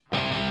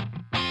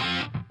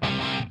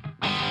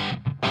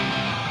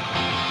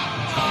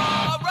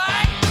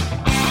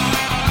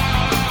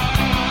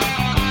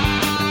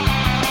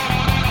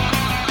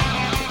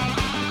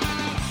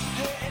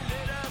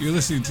You're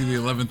listening to The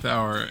 11th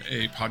Hour,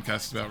 a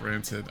podcast about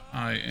Rancid.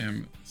 I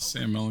am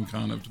Sam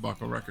Melancon of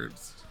Tobacco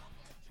Records.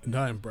 And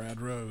I'm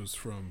Brad Rose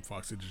from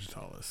Foxy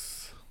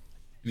Digitalis.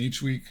 And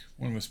each week,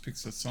 one of us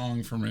picks a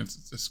song from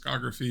Rancid's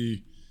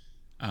discography.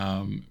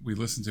 We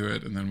listen to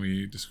it, and then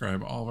we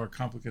describe all of our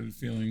complicated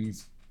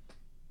feelings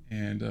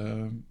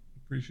and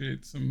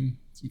appreciate some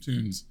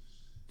tunes.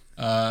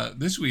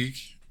 This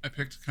week, I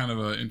picked kind of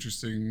an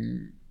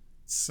interesting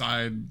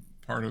side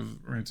part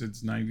of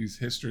Rancid's 90s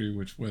history,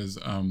 which was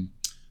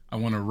I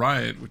Wanna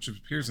Riot, which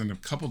appears in a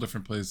couple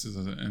different places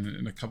and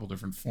in a couple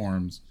different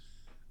forms.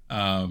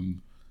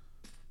 Probably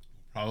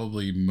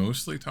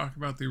mostly talk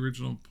about the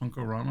original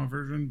Punk-O-Rama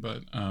version,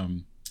 but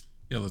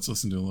yeah, let's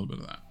listen to a little bit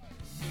of that.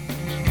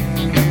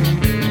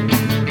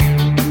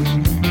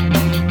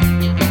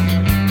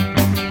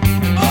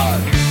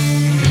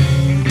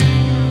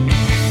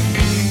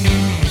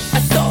 I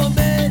saw a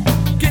man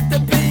get the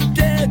beat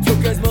down,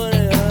 took his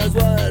money as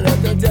well,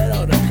 left him dead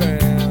on the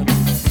ground.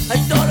 I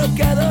saw them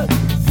gather,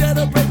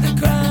 celebrate the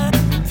crime,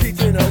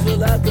 teaching us a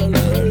laughter,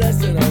 a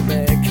lesson on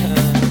mankind.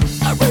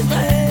 I raised my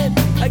hand,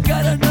 I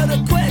got another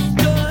question.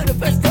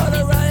 If I start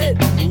a riot,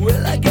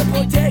 will I get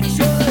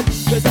protection?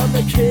 Cause I'm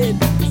the kid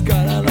who's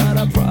got a lot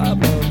of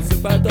problems.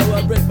 If I throw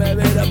a brick,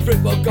 maybe the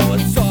brick will go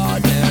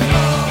inside now.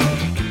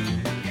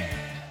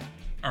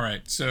 All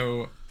right,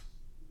 so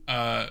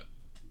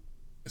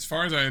as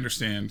far as I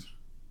understand,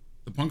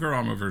 the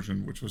Punk-O-Rama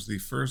version, which was the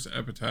first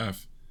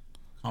Epitaph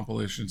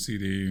compilation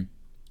CD,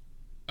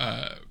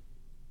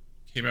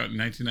 came out in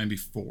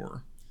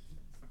 1994.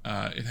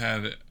 It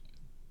had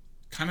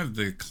kind of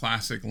the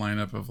classic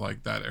lineup of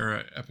like that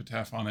era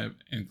Epitaph on it,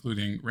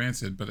 including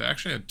Rancid, but it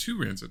actually had two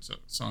Rancid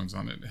songs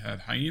on it. It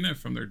had Hyena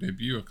from their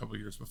debut a couple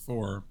years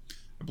before.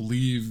 I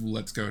believe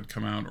Let's Go had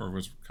come out or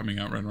was coming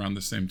out right around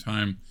the same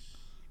time.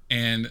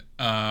 And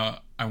I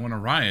Wanna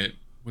Riot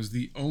was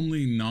the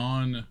only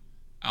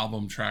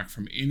non-album track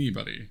from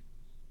anybody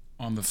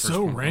on the first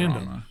So Punk-O-Rama.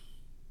 random.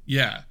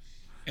 Yeah.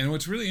 And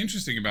what's really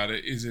interesting about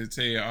it is it's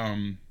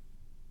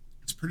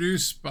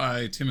produced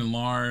by Tim and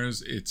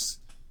Lars. It's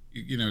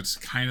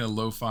kind of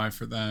lo-fi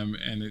for them,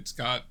 and it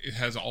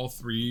has all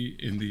three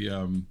in the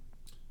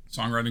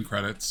songwriting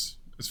credits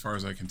as far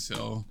as I can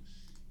tell.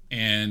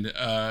 And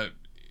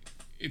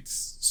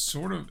it's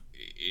sort of,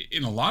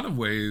 in a lot of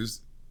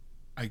ways,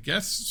 I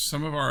guess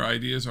some of our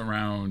ideas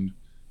around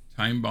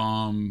Time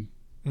Bomb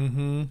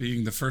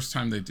being the first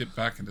time they dipped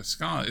back into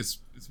ska, it's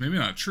maybe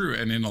not true.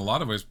 And in a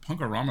lot of ways,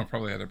 Punk-O-Rama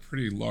probably had a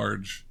pretty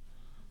large,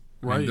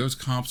 right. I mean, those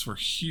comps were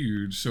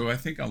huge. So I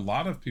think a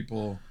lot of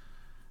people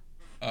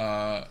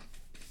heard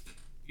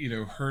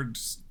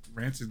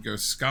Rancid go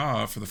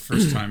ska for the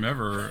first time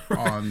ever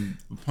on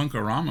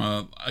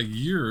Punk-O-Rama a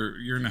year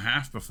and a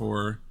half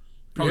before,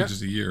 probably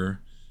just a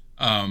year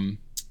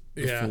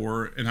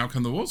before And How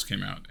Come the Wolves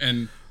came out.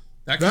 And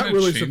that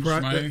really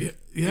surprised me.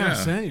 Yeah,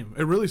 same.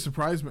 It really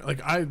surprised me.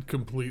 Like, I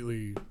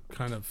completely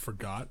kind of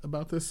forgot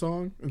about this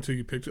song until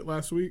you picked it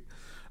last week.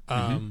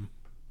 And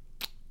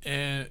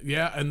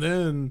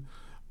then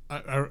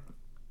I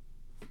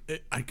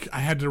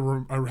had to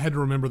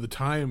remember the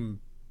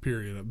time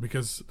period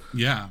because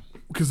then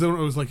it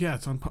was like,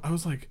 it's on. I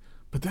was like,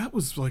 but that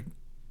was like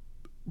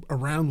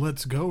around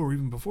Let's Go or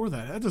even before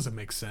that. That doesn't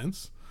make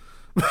sense.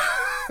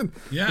 But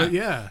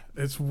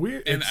it's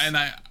weird. And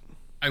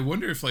I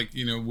wonder if, like,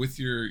 with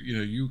your,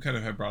 you kind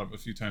of have brought up a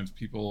few times,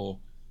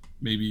 people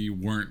maybe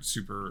weren't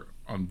super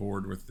on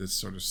board with this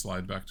sort of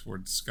slide back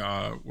towards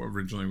ska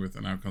originally with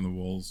An Out Come the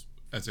Wolves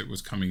as it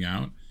was coming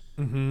out.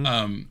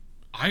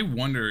 I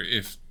wonder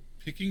if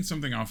picking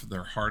something off of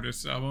their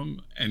hardest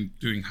album and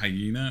doing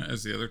Hyena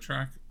as the other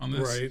track on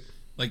this, right?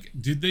 Like,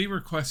 did they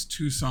request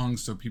two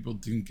songs so people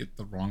didn't get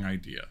the wrong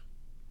idea?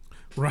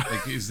 Right.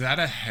 Like, is that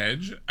a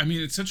hedge? I mean,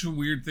 it's such a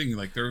weird thing.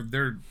 Like,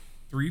 they're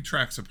 3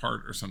 tracks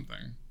apart or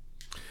something.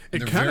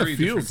 It kind of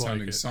feels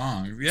like it.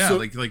 Songs. Yeah,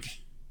 so,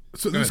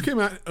 So this came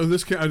out. I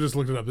just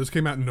looked it up. This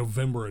came out in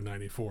November of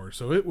 '94.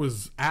 So it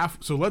was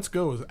after. So Let's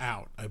Go was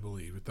out, I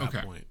believe, at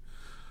that point.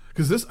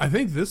 Because I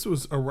think this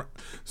was around.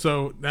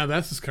 So now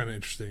that's just kind of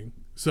interesting.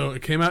 So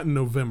it came out in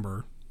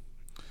November.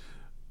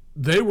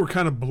 They were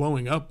kind of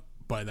blowing up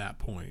by that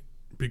point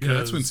because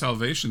that's when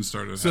Salvation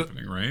started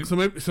happening, right? So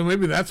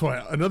maybe that's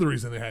why another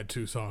reason they had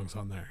 2 songs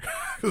on there,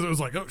 because it was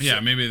like, oh shit.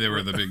 Yeah, maybe they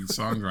were the big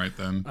song right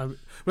then.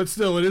 But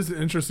still, it is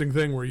an interesting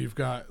thing where you've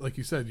got, like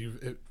you said,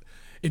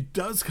 it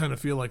does kind of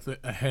feel like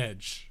a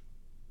hedge,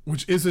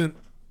 which is a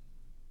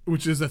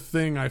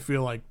thing I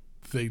feel like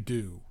they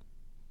do.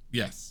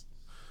 Yes,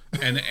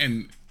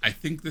 and I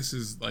think this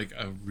is like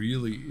a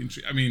really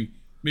interesting. I mean,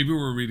 maybe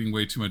we're reading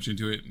way too much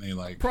into it, and they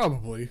like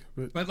probably,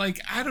 but like,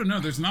 I don't know.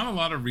 There's not a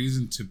lot of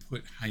reason to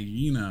put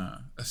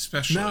Hyena,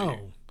 especially.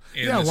 No.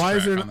 Why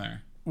is there on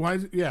there? Why?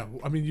 Yeah,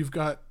 I mean, you've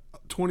got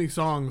 20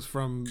 songs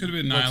from. Could have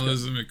been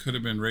Nihilism. It could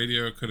have been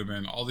Radio. It could have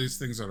been all these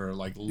things that are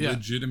like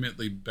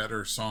legitimately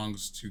better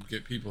songs to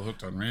get people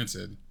hooked on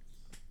Rancid.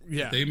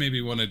 Yeah, they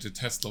maybe wanted to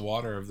test the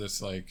water of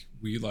this. Like,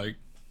 we like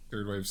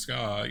third wave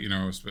ska,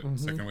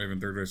 second wave and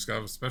third wave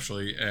ska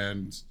especially,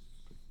 and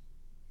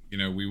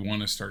we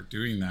want to start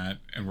doing that,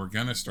 and we're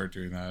gonna start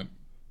doing that.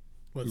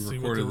 Let's We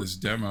recorded this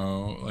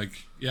demo.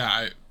 Like,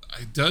 yeah,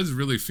 it does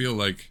really feel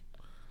like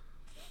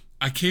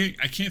I can't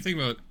think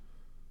about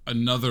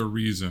another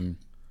reason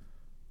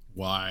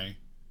why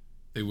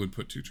they would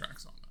put 2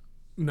 tracks on that.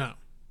 No.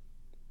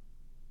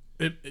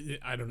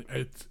 I don't.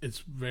 It's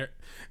very,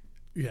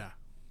 yeah.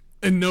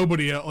 And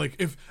nobody else, like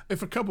if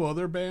a couple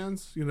other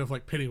bands, if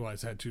like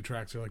Pennywise had 2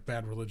 tracks, or like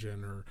Bad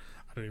Religion, or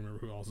I don't even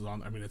remember who else is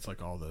on. I mean, it's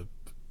like all the.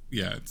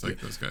 Yeah, it's like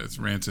those guys,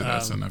 Rancid,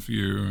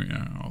 SNFU,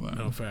 yeah, all that.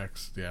 No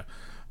facts, yeah.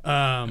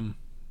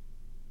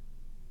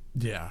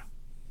 Yeah.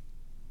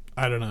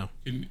 I don't know.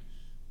 Can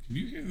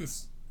you hear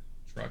this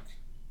truck?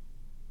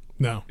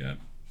 No. Yeah.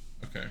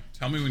 Okay.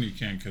 Tell me when you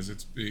can, because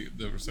the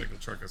recycle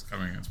truck is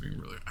coming. It's being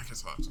really. I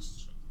guess I'll just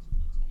shut this.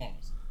 Hold on.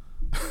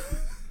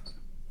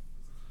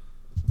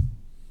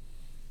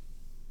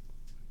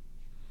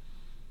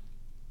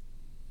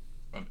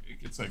 But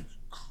it gets like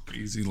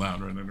crazy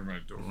loud right under my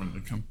door when they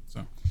come.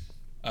 So,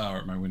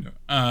 or my window.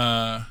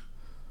 Okay.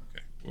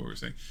 What were we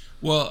saying?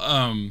 Well,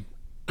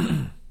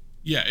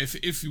 yeah.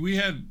 If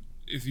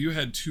you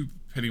had 2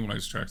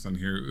 Pennywise tracks on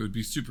here, it would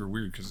be super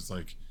weird, because it's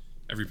like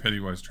every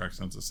Pennywise track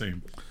sounds the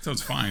same. It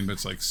sounds fine, but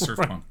it's like surf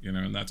punk,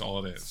 and that's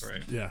all it is,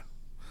 right? Yeah.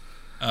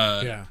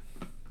 Yeah.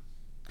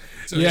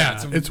 So,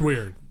 it's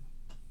weird.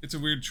 It's a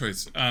weird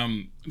choice.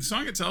 The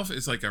song itself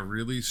is like a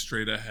really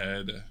straight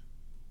ahead,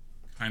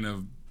 kind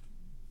of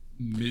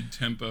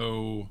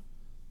mid-tempo,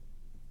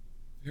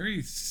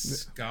 very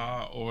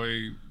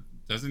ska-oi,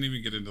 doesn't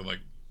even get into like,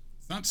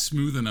 it's not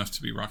smooth enough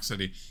to be rock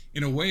steady.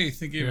 In a way,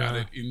 thinking about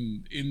it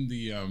in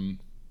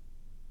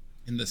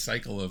the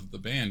cycle of the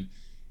band,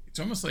 it's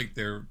almost like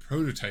they're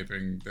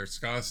prototyping their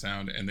ska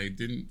sound and they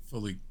didn't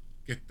fully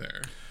get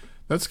there.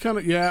 That's kind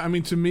of, I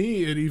mean, to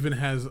me, it even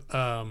has,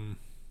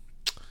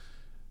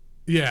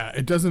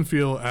 it doesn't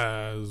feel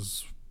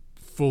as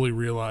fully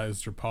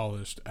realized or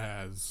polished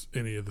as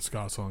any of the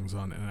ska songs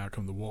on And Out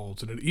Come the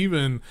Wolves. And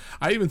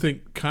I even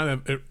think kind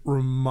of, it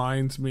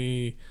reminds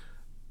me,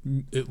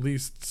 at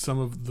least some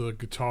of the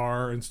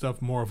guitar and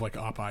stuff, more of like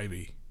Op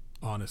Ivy,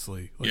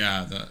 honestly. Like,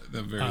 yeah,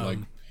 the very like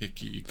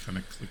picky, kind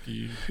of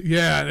clicky.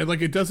 Yeah, and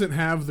it doesn't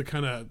have the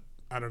kind of,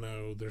 I don't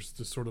know, there's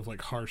this sort of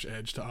like harsh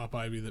edge to Op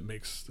Ivy that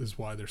is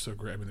why they're so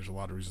great. I mean, there's a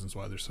lot of reasons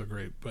why they're so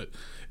great, but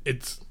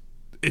it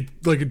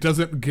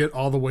doesn't get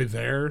all the way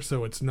there,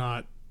 so it's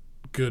not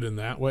good in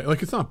that way.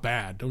 Like, it's not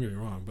bad, don't get me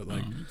wrong, but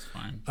like, it's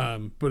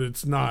fine. But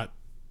it's not,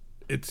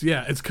 it's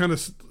kind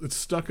of, it's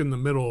stuck in the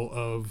middle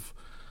of,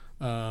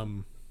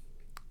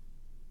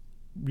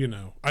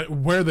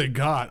 where they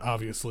got,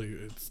 obviously,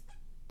 it's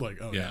like,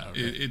 oh yeah,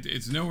 okay.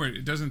 It's nowhere.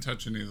 It doesn't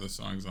touch any of the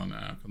songs on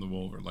Out Come the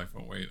Wolf or Life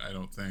Won't Wait, I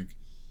don't think.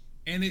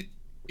 And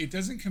it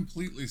doesn't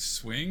completely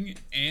swing,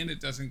 and it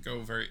doesn't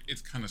go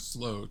it's kind of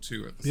slow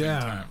too at the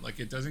same time. Like,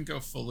 it doesn't go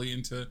fully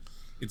into,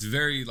 it's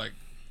very like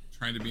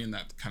trying to be in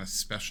that kind of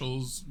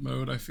specials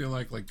mode, I feel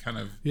like kind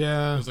of, it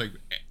was like,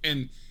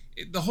 and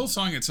the whole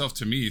song itself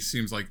to me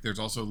seems like there's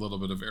also a little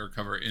bit of air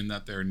cover in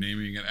that they're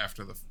naming it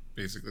after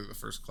basically the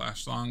first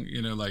Clash song,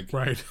 like,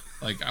 right.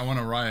 Like I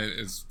Wanna Riot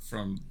is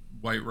from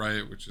White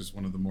Riot, which is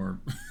one of the more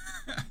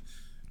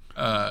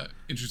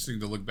interesting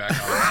to look back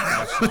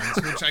on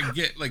songs, which I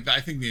get. Like, I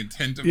think the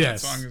intent of that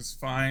song is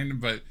fine,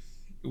 but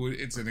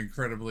it's an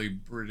incredibly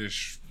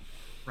British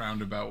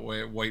roundabout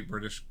way, white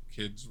British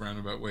kids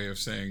roundabout way of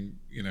saying,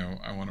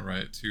 I want to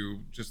riot too,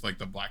 just like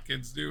the black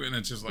kids do, and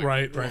it's just like,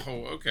 right.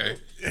 Okay,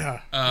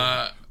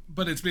 yeah.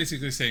 But it's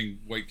basically saying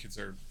white kids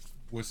are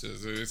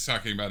wusses. It's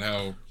talking about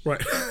how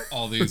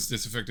all these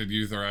disaffected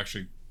youth are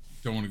actually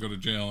don't want to go to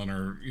jail and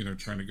are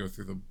trying to go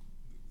through the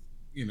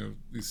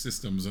these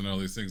systems and all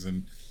these things,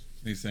 and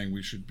he's saying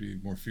we should be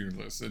more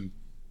fearless, and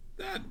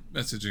that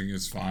messaging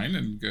is fine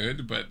and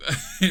good, but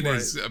it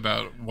is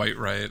about White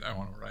Riot, I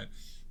Want to Riot.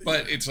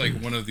 But it's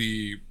like one of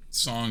the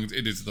songs,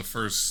 it is the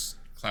first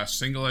Clash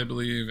single, I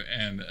believe,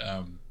 and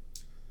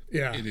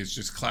it is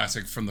just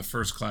classic from the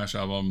first Clash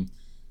album,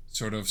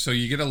 sort of. So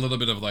you get a little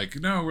bit of like,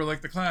 no, we're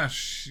like the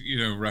Clash,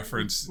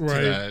 reference to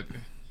that,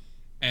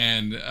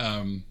 and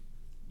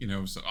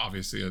so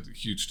obviously a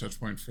huge touch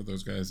point for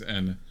those guys,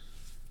 and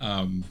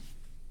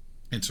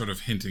sort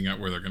of hinting at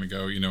where they're going to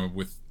go,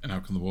 with And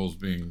Out Come the Wolves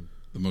being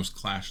the most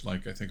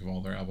Clash-like, I think, of all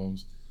their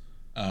albums.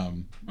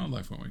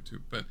 Life Won't Wait too,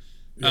 but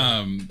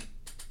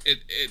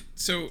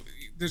so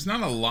there's not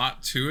a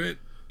lot to it.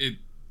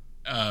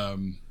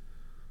 And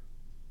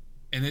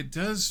it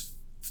does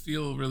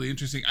feel really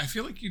interesting. I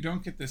feel like you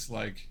don't get this,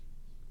 like,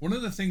 one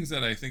of the things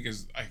that I think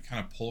is I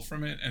kind of pull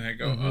from it and I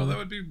go, oh, that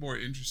would be more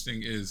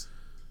interesting is,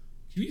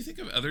 can you think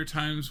of other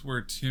times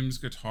where Tim's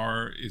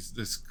guitar is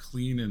this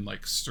clean and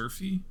like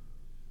surfy?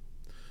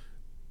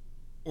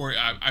 Or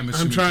I'm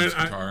assuming Tim's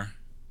guitar.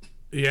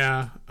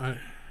 It's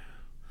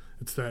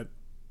the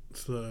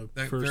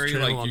that first very,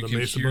 channel like, on you the can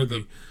Mesa hear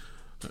Boogie.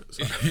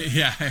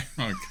 Yeah.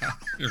 Oh God,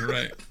 you're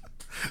right.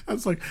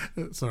 That's like,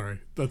 sorry,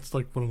 that's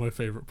like one of my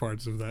favorite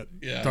parts of that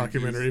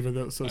documentary, even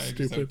though it's so stupid.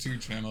 Just have 2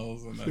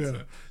 channels, and that's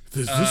it.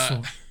 There's this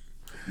one.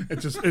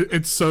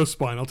 It's so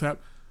Spinal Tap,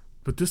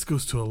 but this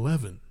goes to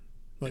 11.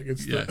 Like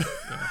it's Yeah.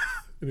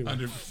 anyway.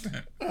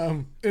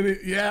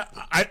 100%.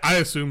 I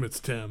assume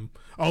it's Tim.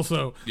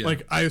 Also, Yeah.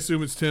 like I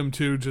assume it's Tim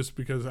too, just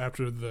because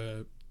after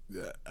the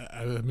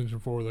I mentioned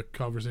before the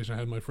conversation I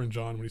had with my friend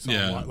John when he saw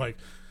him, like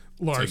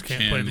Lars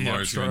can't play the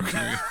upstroke.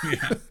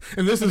 Yeah.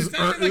 And this is It's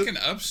not like an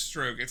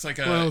upstroke. It's like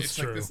it's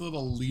true. like this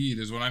little lead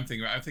is what I'm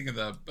thinking about. I'm thinking of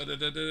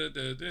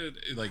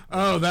the like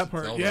that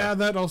part. Zelda. Yeah,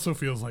 that also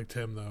feels like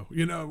Tim though.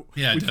 You know.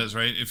 Yeah, it does,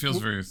 right? It feels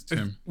very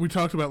Tim. We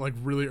talked about like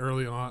really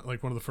early on,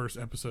 like one of the first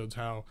episodes,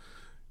 how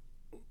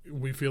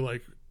we feel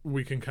like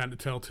we can kind of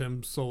tell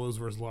Tim solos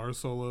versus Lars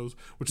solos,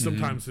 which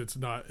sometimes it's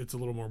not. It's a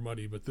little more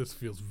muddy, but this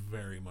feels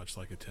very much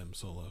like a Tim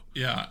solo.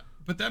 Yeah,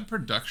 but that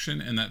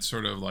production and that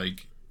sort of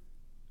like,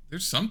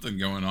 there's something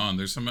going on.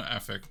 There's some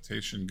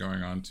affectation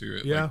going on to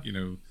it. Yeah. Like, you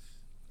know,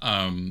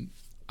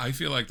 I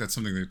feel like that's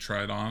something they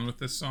tried on with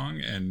this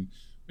song and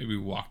maybe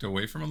walked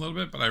away from a little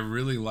bit. But I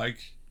really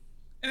like,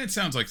 and it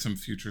sounds like some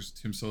future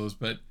Tim solos,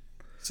 but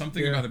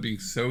something about it being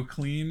so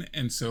clean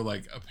and so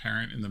like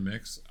apparent in the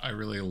mix, I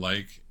really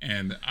like.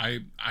 And I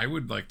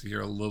would like to hear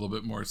a little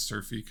bit more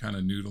surfy kind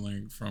of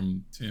noodling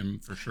from Tim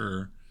for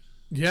sure.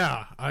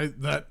 Yeah, I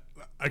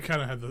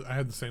kind of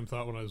had the same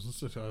thought when I was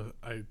listening to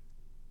it.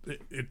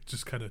 It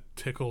just kind of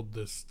tickled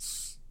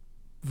this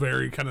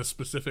very kind of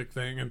specific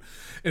thing, and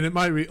it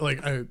might be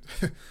like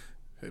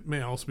it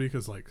may also be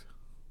because like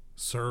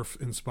surf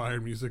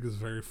inspired music is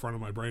very front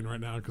of my brain right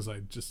now because I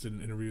just did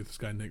an interview with this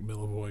guy Nick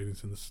Millivoy.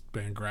 He's in this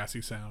band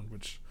Grassy Sound,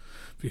 which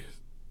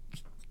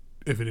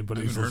if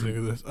anybody's listening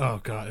to this,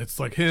 oh god, it's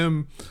like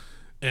him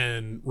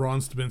and Ron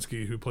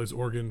Stabinsky, who plays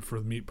organ for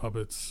the Meat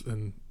Puppets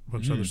and a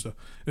bunch of other stuff.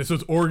 And so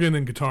it's organ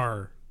and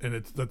guitar, and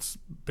that's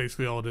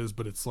basically all it is.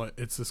 But it's like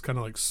it's this kind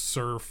of like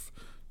surf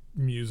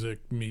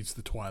music meets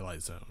the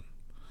Twilight Zone,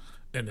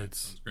 and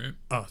it's great.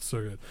 Oh, it's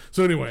so good.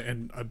 So anyway,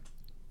 and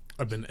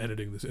I've been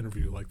editing this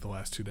interview like the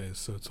last 2 days,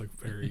 so it's like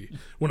very.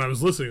 When I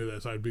was listening to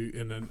this, I'd be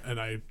and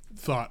I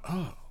thought,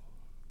 oh,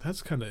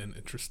 that's kind of an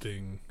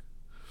interesting.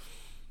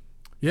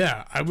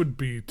 Yeah, I would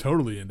be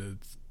totally into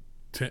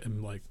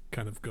Tim, like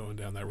kind of going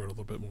down that road a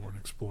little bit more and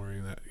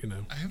exploring that. You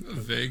know, I have a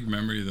vague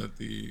memory that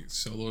the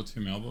solo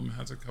Tim album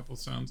has a couple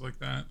sounds like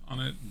that on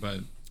it, but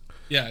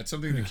yeah, it's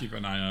something to keep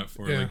an eye out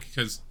for, like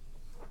because.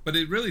 But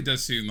it really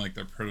does seem like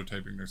they're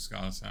prototyping their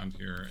ska sound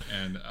here,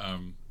 and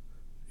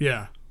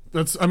yeah.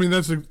 That's. I mean,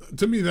 that's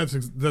to me.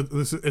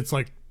 It's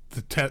like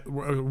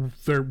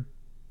the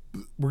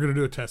we're gonna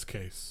do a test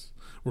case.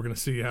 We're gonna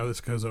see how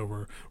this goes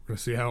over. We're gonna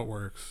see how it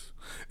works,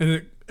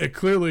 and it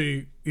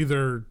clearly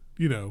either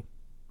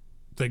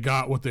they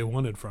got what they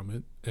wanted from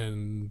it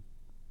and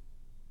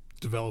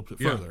developed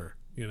it further.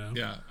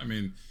 Yeah. I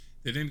mean,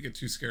 they didn't get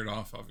too scared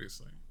off,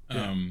 obviously.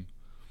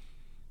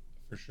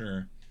 For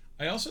sure.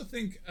 I also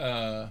think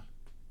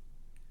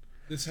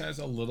this has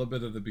a little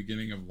bit of the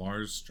beginning of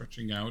Lars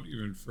stretching out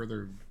even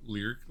further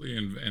lyrically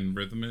and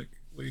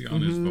rhythmically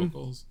on his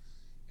vocals,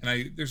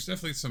 and there's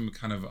definitely some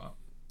kind of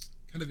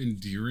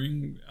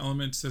endearing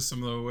elements to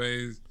some of the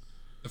ways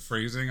the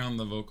phrasing on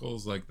the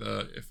vocals, like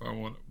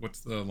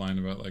what's the line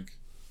about, like,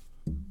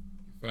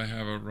 if I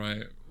have a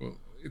right, well,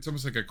 it's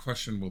almost like a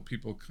question, will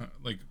people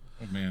like,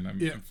 oh man, I'm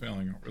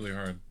failing really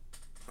hard.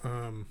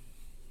 Well,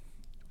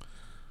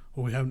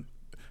 we haven't.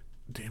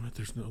 Damn it!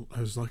 There's no. I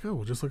was like, oh,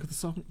 we'll just look at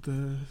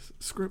the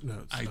script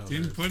notes. I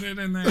didn't put it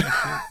in there.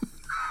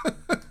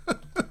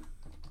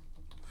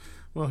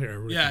 Well,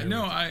 here. Yeah. Here we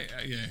go.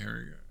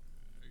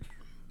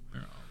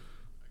 Here,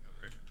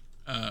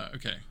 I got it.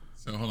 Okay.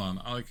 So hold on.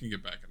 I can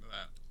get back into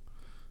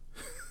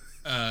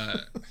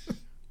that.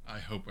 I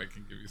hope I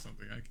can give you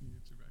something I can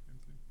get you back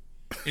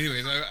into.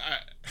 Anyways,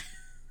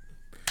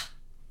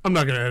 I'm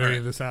not gonna edit any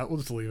of this out. We'll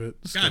just leave it.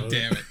 God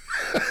damn it.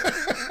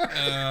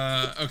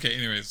 Okay.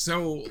 Anyways,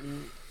 so.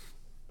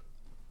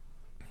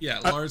 Yeah,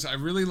 Lars, I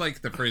really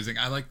like the phrasing.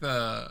 I like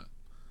the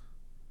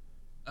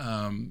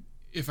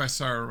if I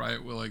saw a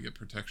riot, will I get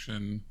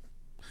protection?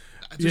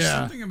 There's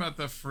something about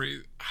the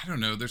phrase, I don't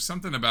know, there's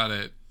something about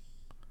it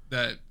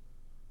that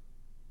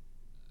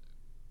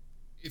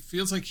it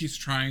feels like he's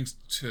trying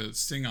to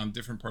sing on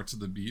different parts of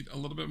the beat a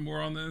little bit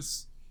more on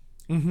this.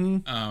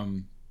 And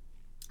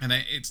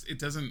it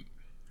doesn't,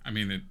 I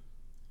mean,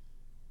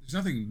 there's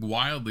nothing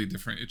wildly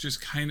different. It just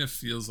kind of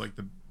feels like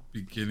the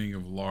beginning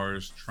of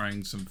Lars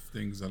trying some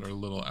things that are a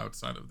little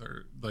outside of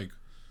their, like,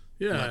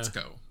 let's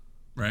go,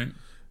 right?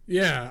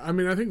 Yeah, I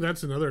mean, I think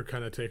that's another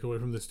kind of takeaway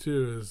from this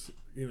too is,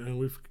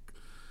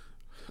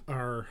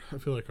 I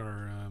feel like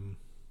our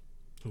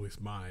at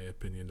least my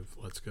opinion of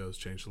Let's Go has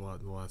changed a lot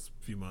in the last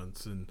few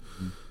months, and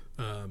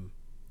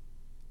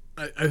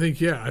I think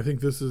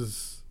this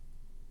is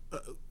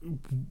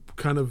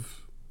kind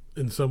of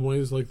in some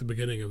ways like the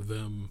beginning of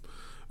them.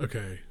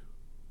 Okay,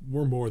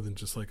 we're more than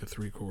just like a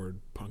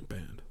 3-chord punk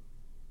band.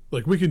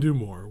 Like, we can do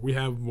more. We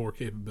have more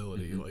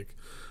capability. Like,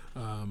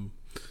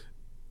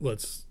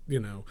 let's,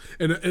 and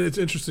it's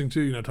interesting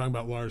too, talking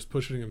about Lars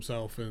pushing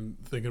himself and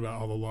thinking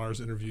about all the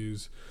Lars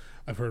interviews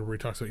I've heard where he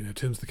talks about,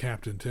 Tim's the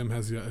captain. Tim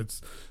has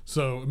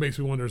so it makes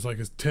me wonder,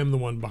 is Tim the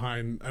one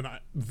behind, and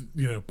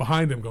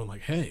behind him going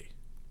like, hey,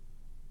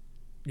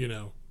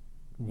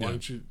 Why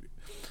don't you?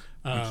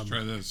 Let's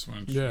try this. Why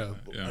don't you try that?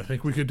 Yeah. I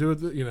think we could do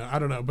it. I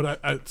don't know, but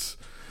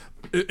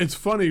it's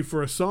funny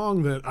for a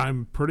song that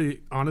I'm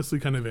pretty honestly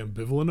kind of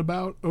ambivalent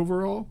about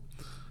overall.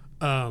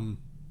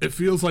 It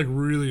feels like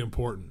really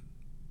important.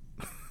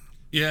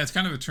 Yeah, it's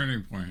kind of a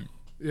turning point.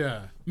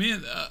 Yeah,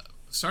 man.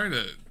 Sorry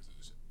to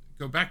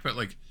go back, but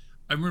like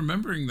I'm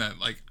remembering that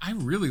like I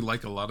really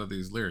like a lot of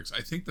these lyrics.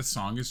 I think the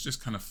song is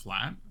just kind of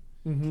flat,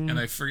 and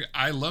I forget.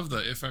 I love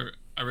the if I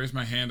raise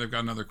my hand, I've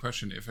got another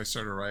question. If I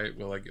start a riot,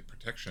 will I get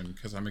protection?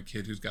 Because I'm a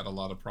kid who's got a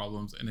lot of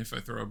problems, and if I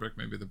throw a brick,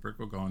 maybe the brick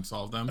will go and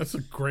solve them. That's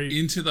a great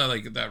into the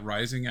like that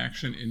rising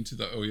action into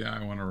the oh yeah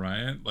I want to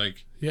riot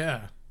like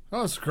yeah.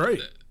 Oh, it's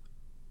great.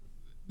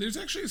 There's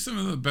actually some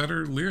of the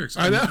better lyrics.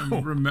 I know.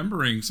 I'm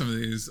remembering some of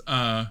these.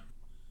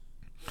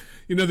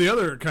 The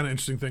other kind of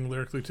interesting thing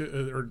lyrically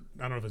too, or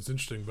I don't know if it's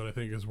interesting, but I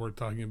think is worth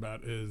talking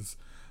about is,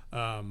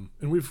 and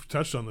we've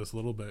touched on this a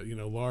little bit.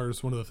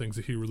 Lars, one of the things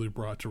that he really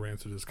brought to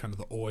Rancid is kind of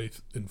the oi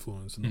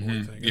influence and the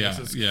oi thing.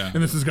 And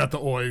And this has got the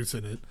ois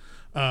in it.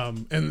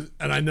 And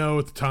I know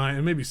at the time,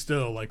 and maybe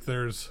still, like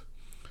it's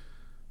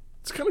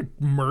kind of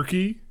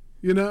murky.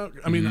 I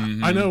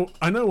mean, I know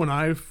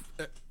when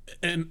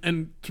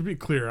and to be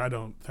clear, I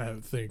don't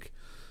think,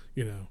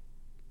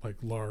 like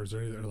Lars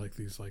or anything, or like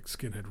these like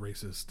skinhead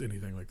racist,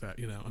 anything like that.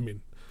 I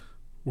mean,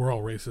 we're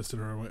all racist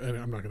in our way. And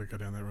I'm not going to go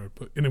down that road,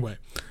 but anyway,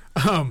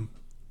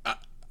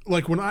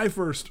 like when I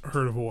first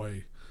heard of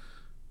Oi,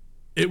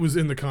 it was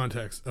in the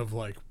context of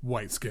like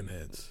white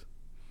skinheads,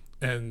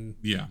 and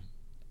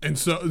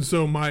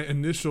so my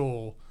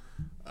initial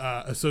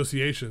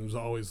association was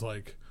always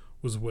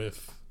was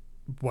with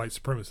white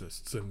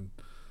supremacists and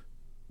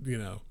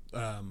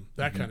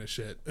that kind of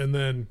shit,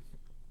 and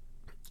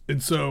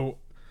so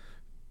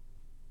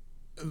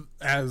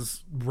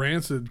as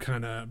Rancid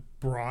kind of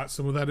brought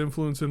some of that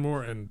influence in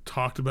more and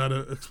talked about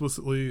it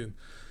explicitly, and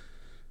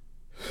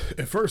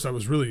at first I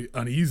was really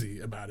uneasy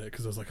about it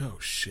because I was like, oh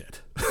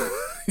shit.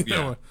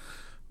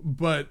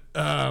 But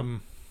I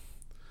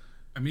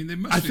mean, they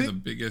must be the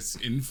biggest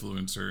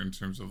influencer in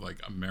terms of like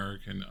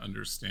American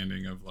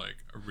understanding of like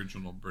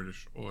original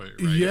British oi,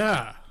 right?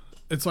 Yeah,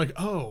 it's like,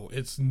 oh,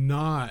 that's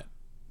not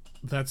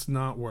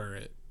where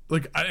it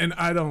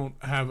I don't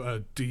have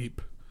a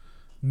deep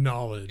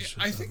knowledge.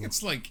 I think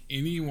it's like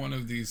any one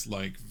of these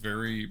like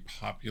very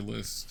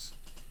populist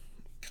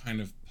kind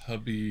of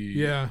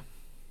pubby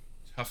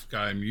tough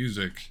guy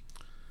music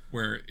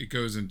where it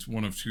goes into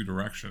one of two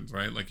directions,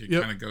 right? Like it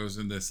kind of goes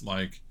in this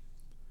like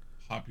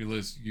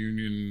populist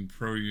union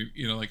pro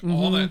like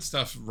all that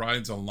stuff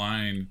rides a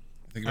line.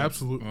 I think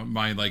absolutely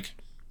my like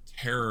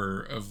terror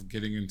of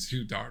getting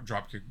into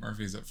Dropkick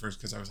Murphys at first,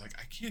 because I was like,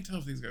 I can't tell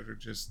if these guys are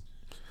just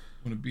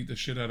want to beat the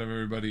shit out of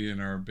everybody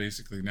and are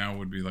basically now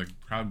would be like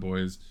Proud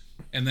Boys.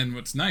 And then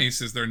what's nice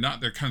is they're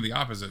kind of the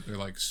opposite. They're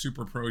like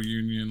super pro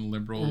union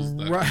liberals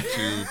that want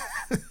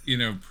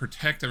to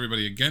protect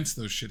everybody against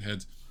those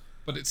shitheads.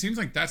 But it seems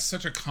like that's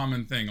such a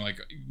common thing, like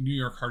New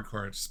York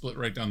hardcore, it's split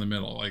right down the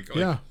middle, like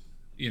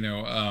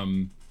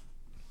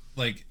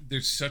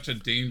there's such a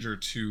danger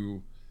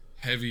to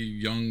heavy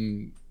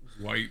young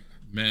white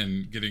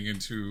men getting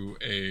into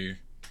a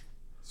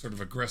sort of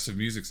aggressive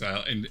music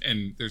style,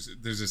 and there's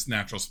this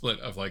natural split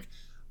of like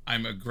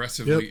I'm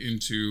aggressively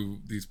into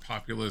these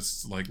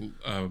populists like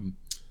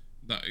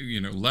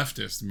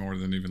leftists more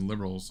than even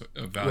liberals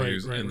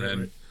values,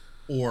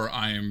 or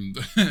I am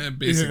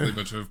basically a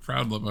bunch of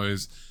Proud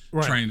Boys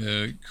trying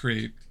to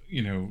create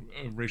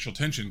racial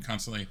tension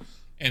constantly.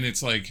 And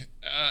it's like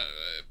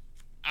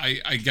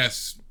I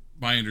guess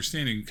my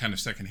understanding kind of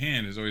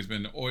secondhand has always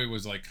been Oi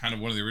was like kind of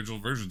one of the original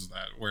versions of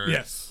that, where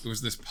it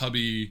was this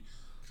pubby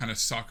kind of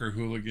soccer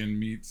hooligan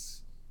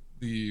meets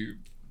the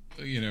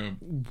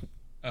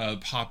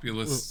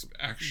populist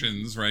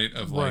actions, right,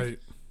 of like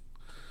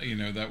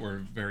that were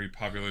very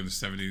popular in the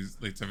 70s,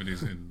 late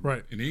 70s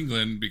in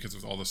England because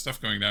of all the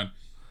stuff going down,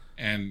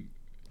 and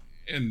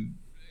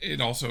it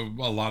also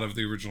a lot of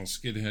the original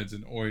skidheads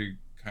and oi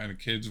kind of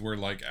kids were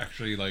like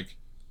actually like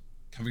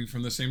coming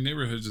from the same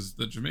neighborhoods as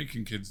the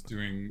Jamaican kids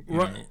doing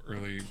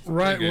early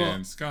reggae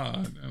and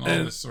ska and all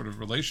this sort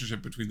of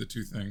relationship between the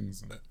two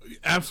things.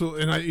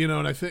 Absolutely.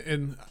 And I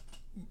think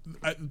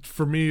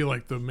for me,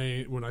 like the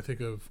main, when I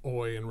think of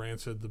Oi and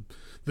Rancid,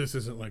 this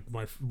isn't like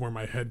where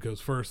my head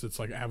goes first. It's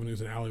like Avenues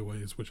and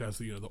Alleyways, which has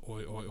the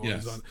Oi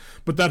is on.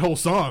 But that whole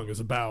song is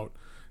about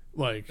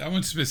like that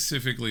one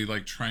specifically,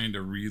 like trying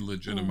to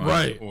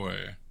re-legitimize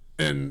Oi.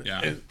 And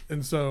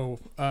so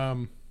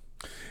I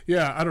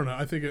don't know.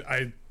 I think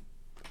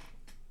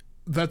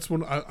that's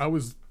when I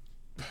was,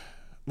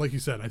 like you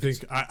said, I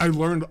think I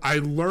learned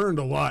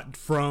a lot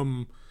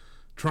from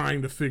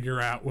trying to figure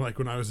out, like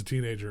when I was a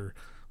teenager,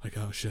 like,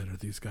 oh shit, are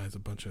these guys a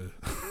bunch of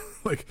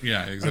like,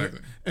 yeah, exactly.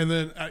 And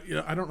then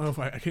I don't know if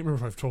I can't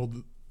remember if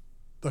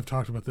I've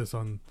talked about this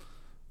on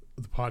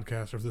the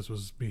podcast or if this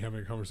was me having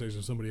a conversation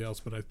with somebody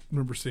else, but I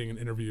remember seeing an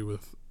interview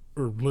with,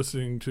 or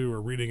listening to,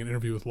 or reading an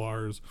interview with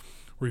Lars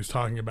where he was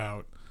talking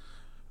about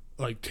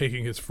like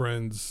taking his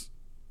friends,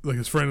 like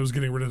his friend was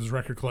getting rid of his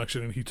record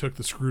collection and he took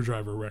the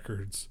Screwdriver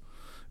records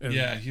And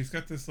yeah, he's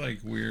got this like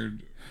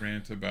weird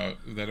rant about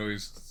that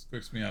always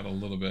squicks me out a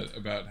little bit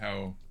about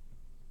how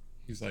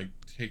he's like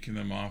taking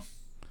them off.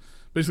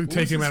 Basically,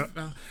 taking him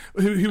out.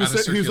 He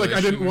was like,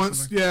 I didn't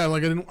want,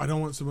 I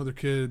don't want some other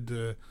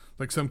kid,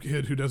 like some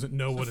kid who doesn't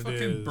know what it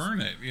is. Burn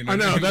it. You know I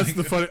know that's like,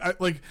 the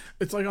funny.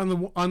 It's like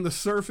on the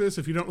surface,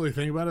 if you don't really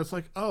think about it, it's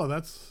like, oh,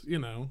 that's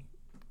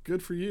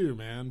good for you,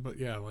 man. But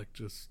yeah, like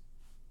just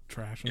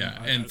trash.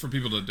 Yeah, and for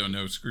people that don't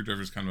know,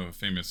 Screwdriver is kind of a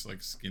famous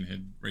like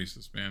skinhead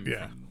racist band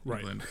from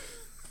England.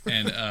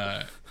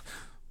 And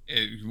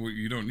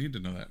you don't need to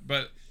know that,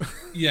 but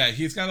yeah,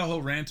 he's got a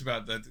whole rant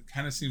about that.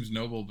 Kind of seems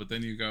noble, but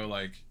then you go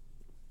like,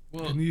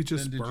 well, didn't you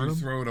just did burn you them?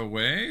 throw it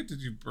away? Did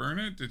you burn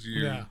it? Did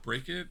you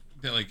break it?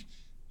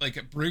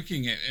 Like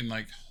breaking it and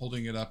like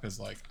holding it up as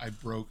like I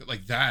broke it,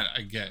 like that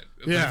I get.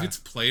 Yeah. If it's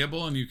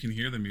playable and you can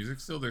hear the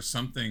music still, there's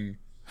something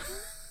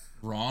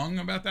wrong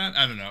about that.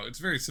 I don't know. It's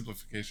very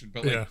simplification,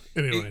 but like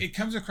anyway. it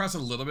comes across a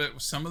little bit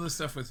with some of the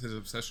stuff with his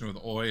obsession with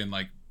Oi and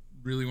like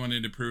really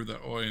wanting to prove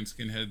that Oi and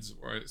skinheads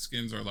or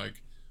skins are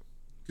like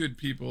good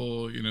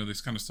people,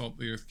 these kind of salt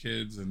the earth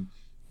kids, and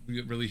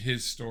really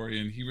his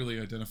story, and he really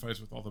identifies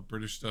with all the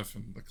British stuff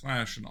and the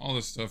Clash and all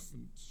this stuff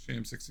and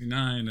Sham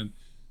 69 and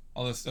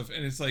all this stuff,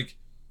 and it's like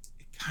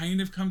it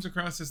kind of comes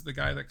across as the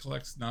guy that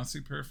collects Nazi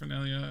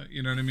paraphernalia,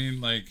 you know what I mean,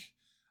 like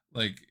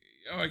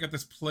oh, I got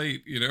this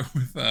plate,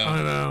 with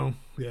I know,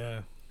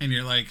 yeah, and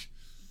you're like,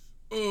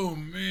 oh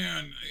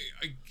man,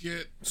 I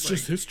get it's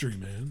just history,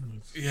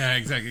 man. Yeah,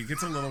 exactly. It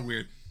gets a little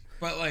weird,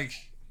 but like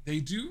they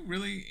do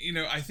really,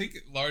 I think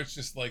Lars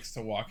just likes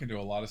to walk into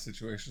a lot of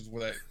situations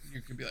where that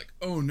you could be like,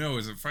 oh no,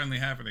 is it finally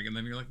happening? And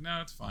then you're like,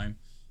 no, it's fine.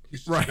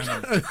 He's just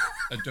kind of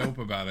a dope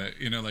about it.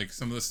 Like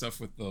some of the stuff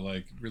with the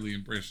like really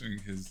embracing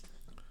his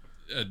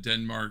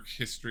Denmark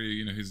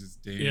history, his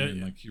Dane,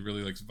 and like he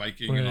really likes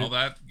Viking and all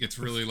that gets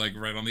really like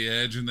right on the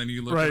edge. And then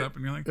you look it up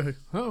and you're like,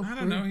 oh, I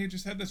don't know. He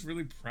just had this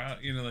really proud,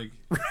 like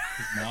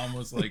his mom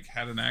was like,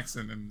 had an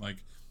accent and like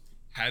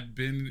had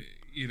been,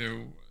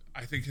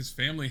 I think his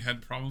family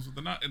had problems with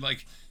the not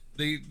like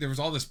there was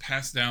all this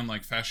passed down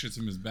like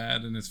fascism is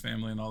bad in his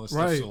family and all this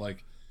stuff. So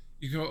like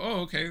you go, oh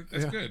okay,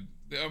 that's good.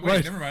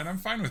 Wait, never mind, I'm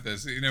fine with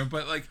this.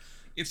 But like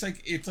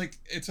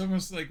it's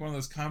almost like one of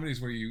those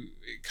comedies where it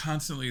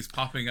constantly is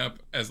popping up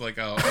as like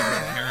a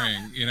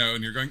herring,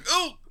 and you're going,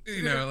 oh,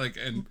 like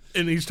and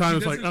each time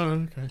it's like,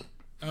 oh okay.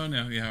 Oh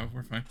no, yeah,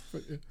 we're fine.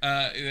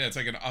 It's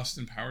like an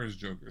Austin Powers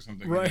joke or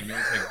something. Right.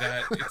 It's like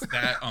that. It's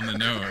that on the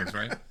nose,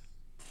 right?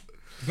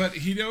 But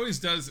he always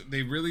does.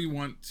 They really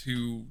want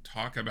to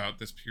talk about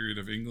this period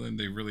of England.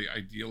 They really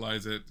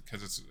idealize it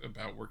because it's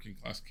about working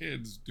class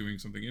kids doing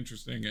something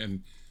interesting,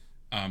 and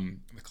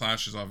the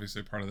Clash is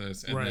obviously a part of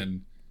this. And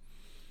then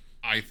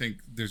I think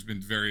there's been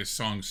various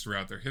songs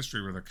throughout their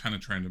history where they're kind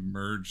of trying to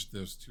merge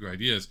those two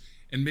ideas.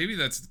 And maybe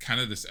that's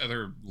kind of this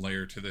other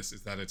layer to this,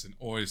 is that it's an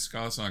Oi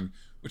ska song,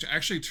 which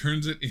actually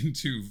turns it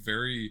into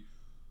very.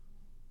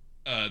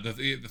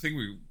 The thing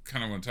we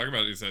kind of want to talk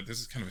about is that this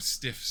is kind of a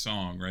stiff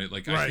song, right?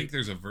 Like I think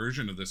there's a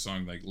version of this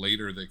song like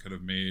later they could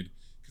have made,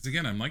 because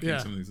again I'm liking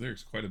some of these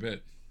lyrics quite a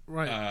bit,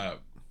 right?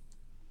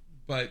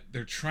 But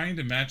they're trying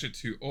to match it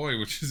to Oi,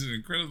 which is an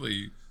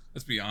incredibly,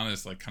 let's be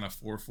honest, like kind of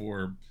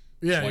 4/4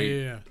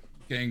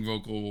 gang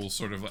vocal,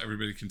 sort of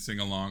everybody can sing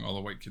along, all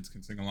the white kids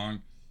can sing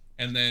along,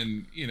 and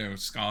then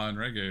ska and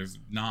reggae is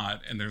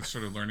not, and they're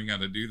sort of learning how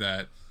to do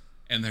that,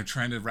 and they're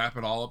trying to wrap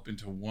it all up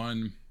into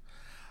one.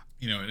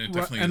 And it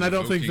definitely and I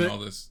don't think all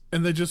this,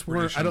 and they just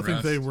weren't. I don't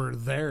think they unrest. were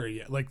there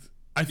yet. Like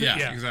I think,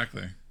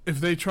 exactly. If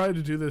they tried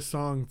to do this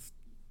song,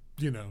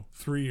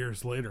 3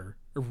 years later,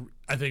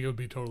 I think it would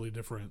be a totally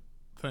different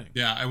thing.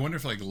 Yeah, I wonder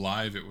if like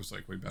live it was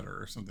like way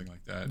better or something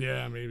like that.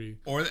 Yeah, maybe.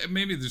 Or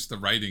maybe just the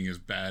writing is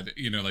bad.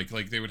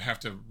 Like they would have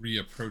to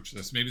reapproach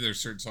this. Maybe there's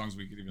certain songs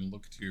we could even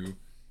look to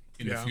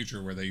in the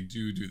future where they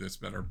do this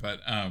better. But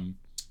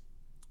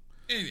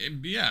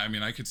yeah, I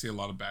mean, I could see a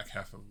lot of back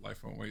half of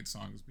Life Won't Wait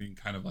songs being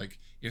kind of like,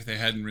 if they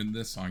hadn't written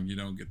this song, you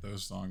don't get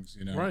those songs,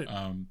 Right.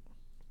 And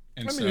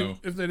I mean,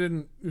 if they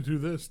didn't do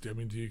this, I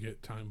mean, do you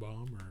get Time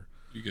Bomb or?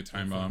 You get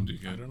Time Bomb, do you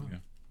get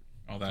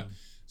all that?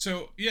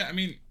 So yeah, I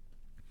mean,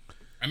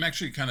 I'm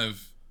actually kind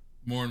of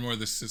more and more,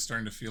 this is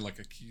starting to feel like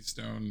a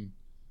Keystone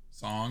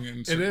song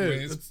in certain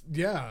ways.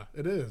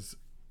 It is.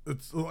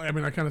 I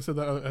mean, I kind of said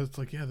that. It's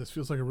like, this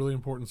feels like a really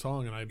important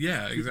song, and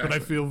exactly. But I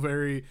feel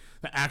the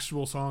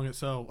actual song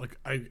itself. Like,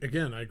 I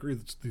agree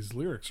that these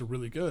lyrics are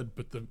really good,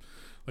 but the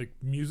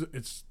music,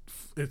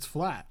 it's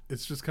flat.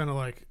 It's just kind of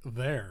like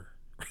there.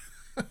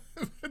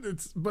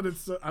 It's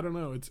I don't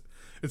know.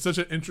 It's such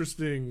an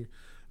interesting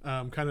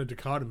kind of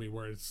dichotomy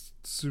where it's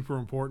super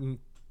important.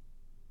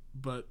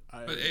 But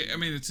I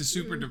mean, it's a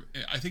super.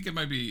 I think it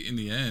might be in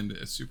the end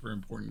a super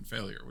important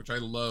failure, which I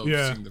love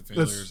seeing the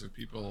failures of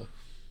people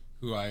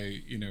who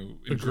I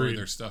enjoy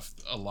their stuff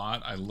a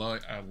lot. I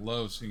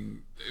love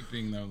seeing it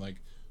being though like,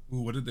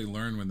 ooh, what did they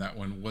learn when that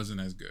one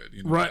wasn't as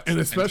good? Right, and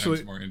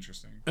especially more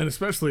interesting. And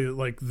especially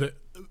like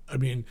I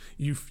mean,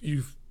 you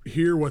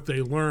hear what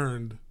they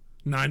learned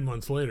 9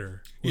 months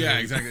later. Yeah,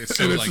 exactly.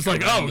 So and it's just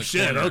like, oh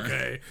shit, corner.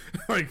 okay.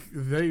 Like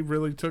they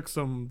really took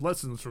some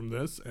lessons from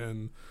this,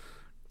 and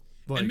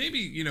and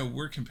maybe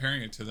we're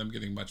comparing it to them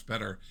getting much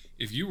better.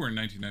 If you were in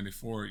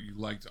 1994, you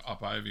liked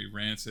Up Ivy,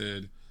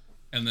 Rancid,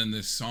 and then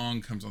this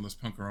song comes on, this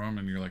Punk Rome,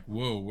 and you're like,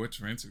 whoa, what's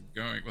Rancid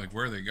going? Like,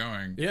 where are they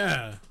going?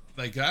 Yeah.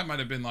 Like that might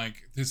have been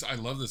like this. I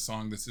love this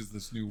song. This is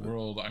this new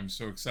world. I'm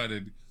so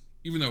excited,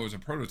 even though it was a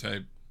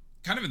prototype.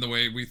 Kind of in the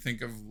way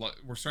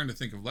we're starting to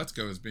think of Let's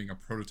Go as being a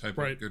prototype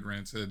of good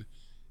Rancid.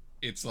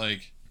 It's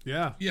like,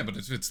 yeah, but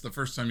if it's the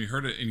first time you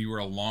heard it and you were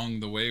along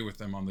the way with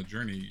them on the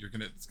journey,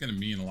 it's gonna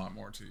mean a lot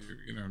more to you.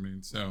 You know what I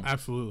mean? So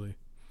absolutely.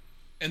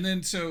 And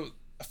then so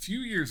a few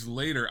years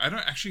later, I don't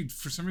actually,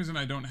 for some reason,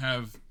 I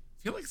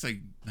feel like it's like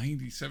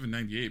 97,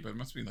 98, but it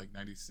must be like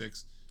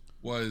 96.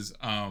 Was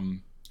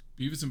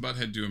Beavis and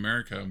Butthead Do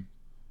America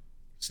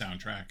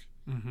soundtrack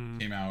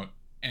came out,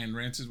 and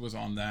Rancid was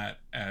on that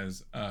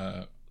as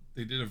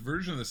they did a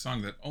version of the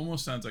song that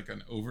almost sounds like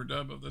an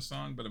overdub of the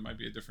song, but it might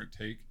be a different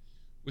take,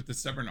 with the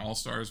Stubborn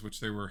All-Stars, which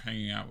they were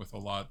hanging out with a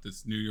lot,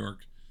 this New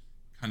York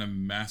kind of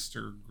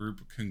master group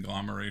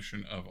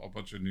conglomeration of a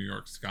bunch of New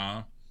York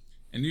ska.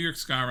 And New York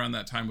ska around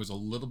that time was a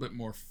little bit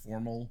more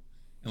formal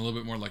and a little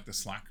bit more like the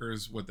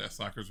Slackers, what the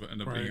Slackers would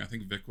end up being. I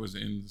think Vic was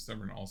in the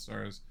Stubborn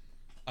All-Stars.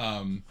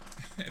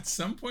 At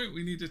some point,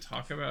 we need to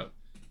talk about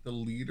the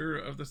leader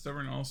of the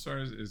Stubborn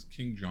All-Stars is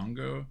King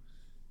Django,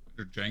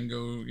 or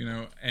Django,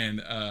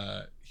 and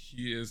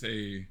he is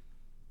a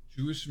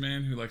Jewish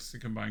man who likes to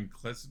combine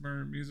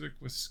klezmer music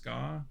with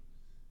ska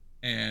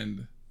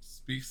and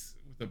speaks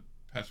with a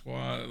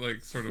patois,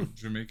 like sort of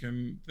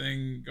Jamaican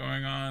thing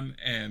going on,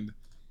 and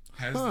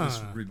has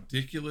this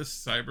ridiculous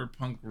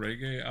cyberpunk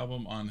reggae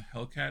album on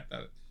Hellcat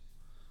that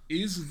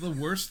is the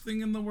worst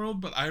thing in the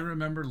world, but I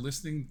remember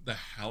listening the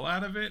hell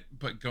out of it,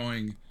 but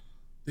going,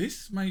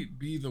 this might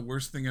be the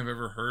worst thing I've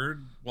ever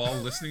heard while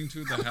listening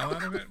to the hell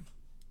out of it.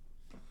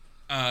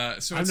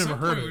 So I've never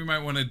heard it. We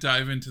might want to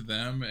dive into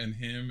them and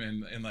him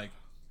and like,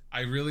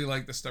 I really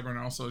like the Stubborn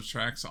Also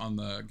tracks on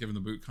the Given the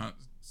Boot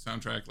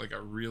soundtrack. Like I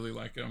really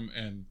like them,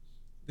 and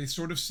they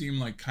sort of seem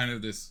like kind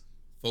of this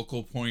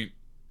focal point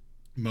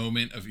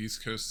moment of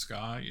East Coast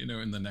ska, in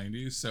the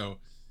 90s. So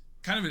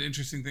kind of an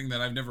interesting thing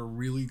that I've never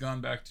really gone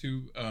back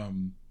to.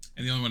 And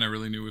the only one I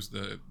really knew was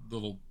the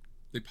little,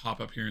 they pop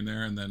up here and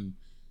there. And then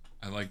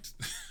I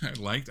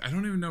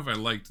don't even know if I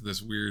liked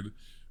this weird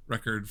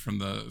record from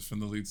the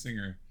lead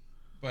singer.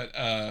 But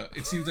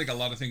it seems like a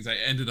lot of things I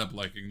ended up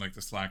liking, like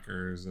the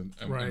Slackers and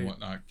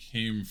whatnot,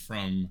 came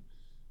from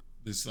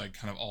this like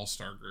kind of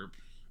all-star group.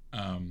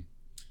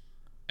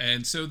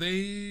 And so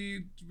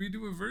they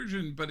redo a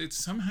version, but it's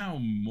somehow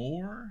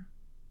more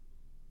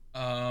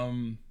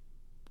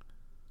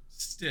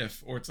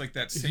stiff, or it's like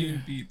that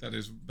same beat that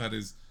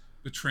is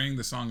betraying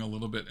the song a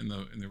little bit in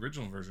the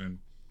original version.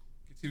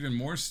 It's even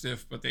more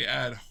stiff, but they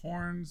add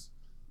horns.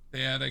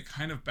 They had a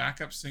kind of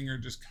backup singer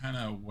just kind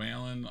of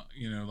wailing,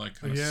 like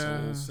kind of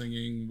soul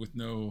singing with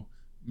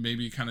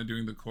maybe kind of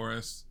doing the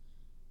chorus.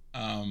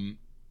 And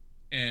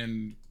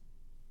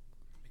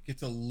it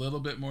gets a little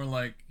bit more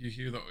like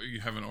you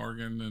have an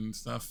organ and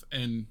stuff.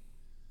 And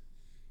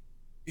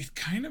it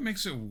kind of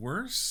makes it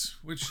worse,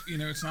 which,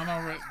 it's not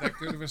all that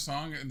good of a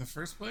song in the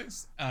first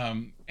place.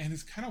 And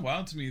it's kind of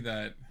wild to me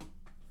that,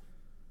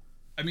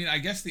 I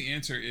guess the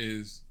answer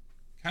is,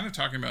 kind of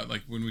talking about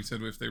like when we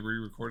said if they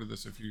re-recorded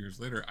this a few years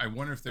later, I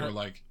wonder if they were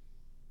like,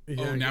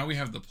 now we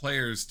have the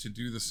players to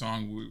do the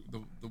song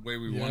the way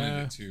we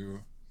wanted it to,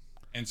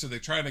 and so they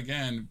tried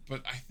again.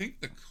 But I think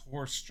the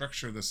core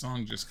structure of the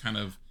song just kind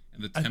of,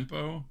 and the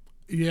tempo,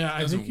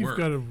 I think you've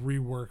got to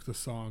rework the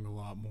song a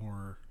lot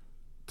more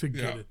to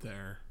get it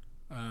there.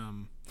 I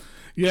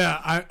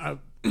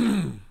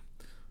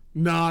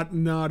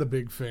not a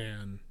big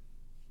fan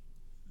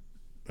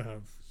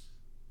of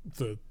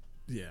the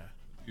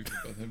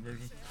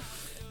version.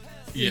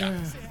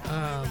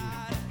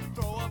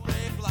 Throw a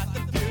break like the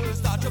fuse,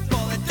 start to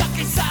pull it duck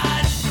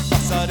inside. A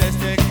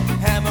sadistic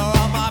hammer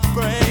on my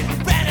brain,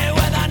 ready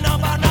with a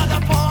number, another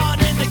pawn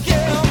in the game.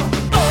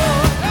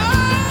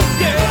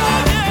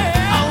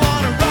 I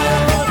wanna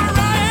riot.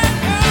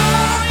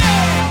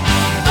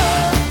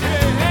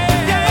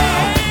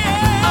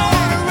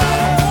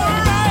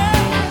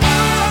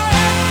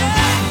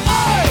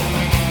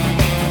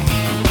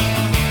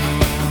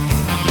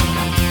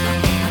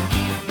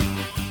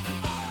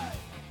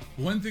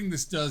 One thing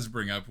this does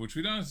bring up, which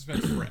we don't have to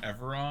spend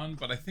forever on,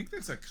 but I think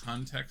there's a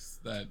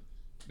context that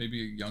maybe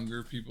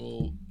younger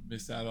people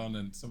miss out on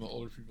and some of the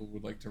older people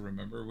would like to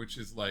remember, which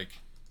is like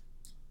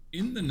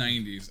in the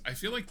 90s, I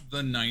feel like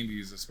the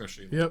 90s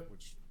especially,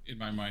 which in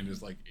my mind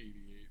is like 88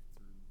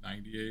 through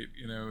 98,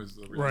 is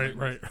the real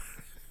right.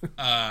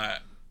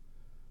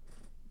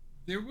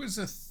 There was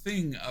a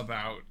thing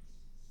about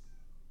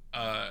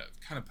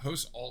kind of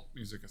post-alt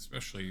music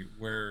especially,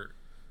 where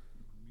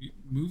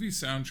movie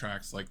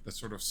soundtracks, like the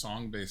sort of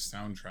song-based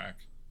soundtrack,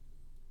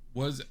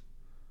 was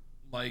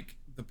like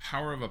the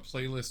power of a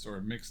playlist or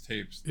a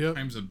mixtape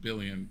times a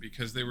billion,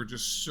 because they were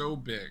just so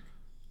big.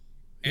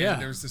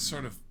 And there's this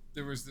sort of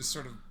there was this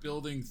sort of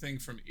building thing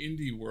from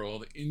indie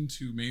world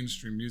into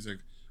mainstream music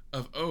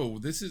of, oh,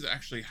 this is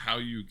actually how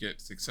you get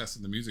success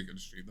in the music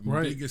industry.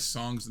 The biggest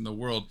songs in the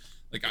world.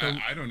 Like,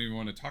 I don't even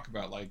want to talk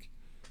about like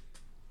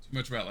too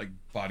much about like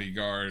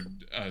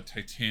Bodyguard,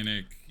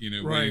 Titanic,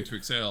 Waiting to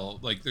Exhale.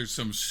 Like, there's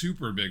some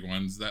super big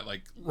ones that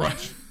like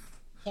launch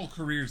whole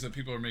careers that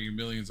people are making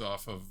millions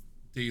off of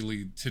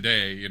daily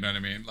today. You know what I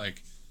mean?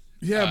 Like,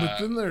 but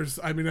then there's,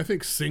 I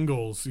think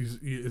Singles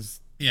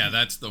is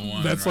that's the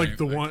one. That's like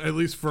the one, at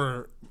least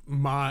for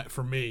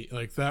me.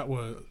 Like, that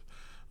was,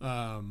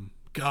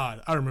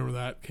 God, I remember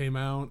that came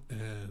out,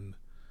 and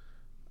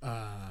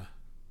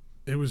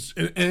it was.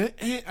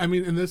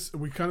 And this,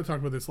 we kind of talked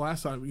about this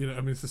last time.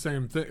 It's the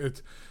same thing.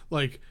 It's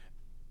like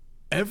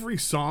every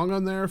song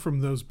on there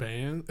from those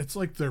bands. It's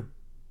like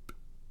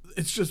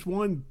it's just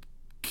one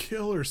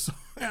killer song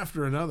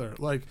after another.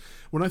 Like,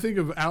 when I think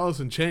of Alice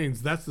in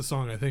Chains, that's the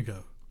song I think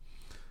of.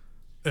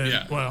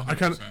 And, well,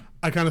 100%.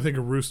 I kind of think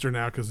of Rooster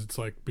now because it's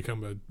like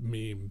become a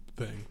meme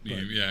thing.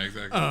 Yeah,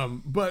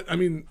 exactly. But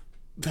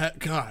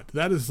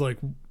that is like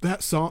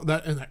that song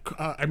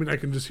I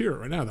can just hear it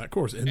right now. That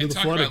chorus, Into the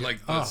Flood about like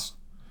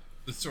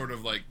this sort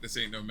of like, this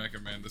ain't no Mecca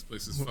Man, this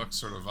place is fucked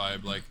sort of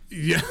vibe. Like,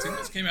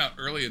 Singles came out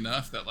early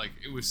enough that like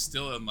it was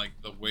still in like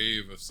the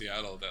wave of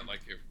Seattle that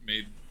like it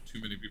made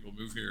too many people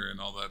move here and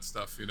all that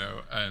stuff, and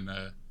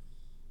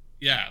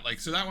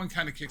like, so that one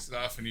kind of kicks it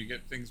off, and you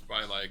get things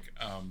by like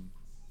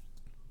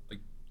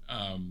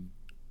Jim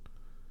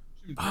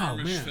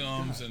Jarmusch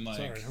films. God, and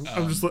like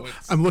sorry.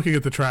 I'm looking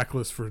at the track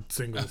list for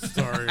Singles.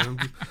 Sorry,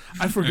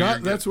 I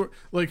forgot. That's where,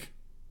 like,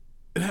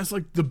 it has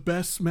like the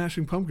best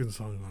Smashing Pumpkins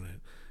song on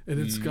it, and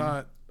it's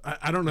got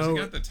I don't know.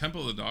 Has it got the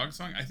Temple of the Dog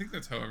song? I think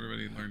that's how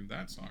everybody learned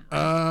that song.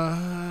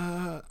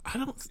 Right? I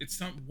don't. It's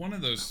not one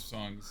of those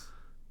songs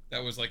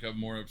that was like a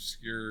more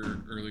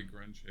obscure early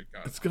grunge hit.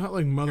 It's got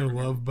like Mother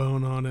Love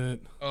Bone on it.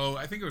 Oh,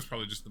 I think it was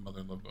probably just the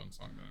Mother Love Bone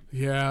song then.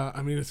 Yeah,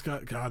 it's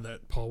got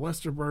that Paul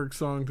Westerberg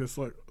song. Just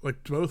like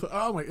both.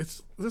 Oh my!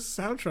 This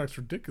soundtrack's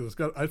ridiculous.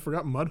 I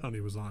forgot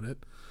Mudhoney was on it.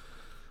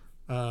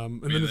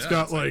 And then it's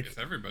got like it's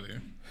everybody.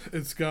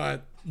 It's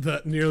got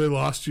that Nearly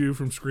Lost You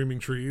from Screaming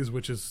Trees,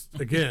 which is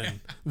again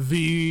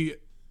the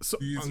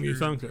song you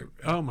thunk of.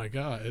 Oh my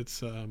god!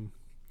 It's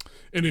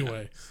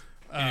anyway.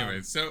 Anyway,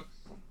 so.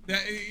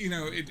 That,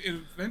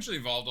 it eventually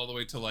evolved all the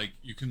way to like,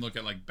 you can look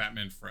at like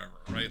Batman Forever,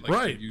 right?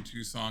 Like the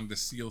U2 song, the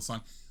Seal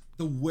song.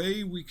 The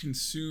way we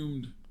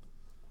consumed,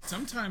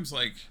 sometimes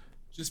like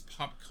just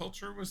pop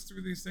culture was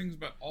through these things,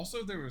 but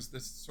also there was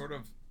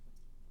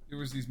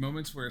these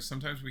moments where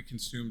sometimes we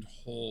consumed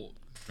whole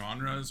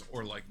genres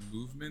or like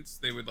movements.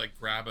 They would like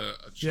grab a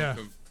chunk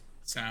of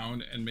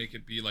sound and make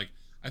it be like,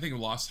 I think of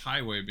Lost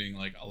Highway being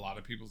like a lot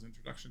of people's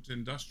introduction to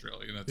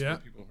industrial. That's where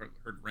people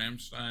heard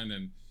Rammstein,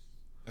 and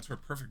that's where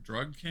Perfect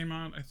Drug came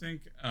out, I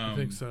think. I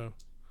think so.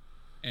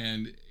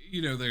 And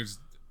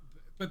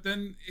but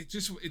then it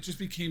just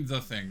became the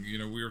thing.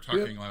 We were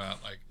talking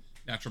about like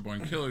Natural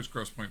Born Killers,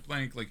 Gross Point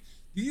Blank. Like,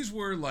 these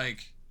were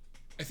like,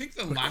 I think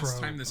the last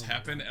time this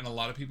happened, and a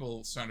lot of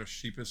people sort of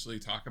sheepishly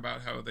talk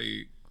about how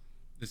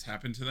this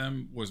happened to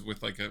them, was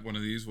with like one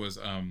of these was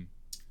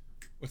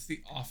what's the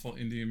awful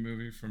Indian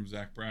movie from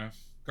Zach Braff?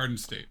 Garden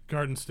State,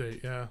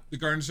 yeah. The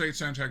Garden State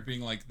soundtrack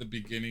being like the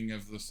beginning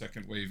of the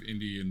second wave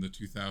indie in the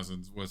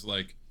 2000s was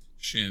like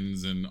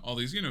Shins and all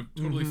these,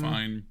 totally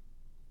fine,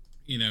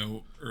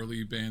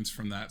 early bands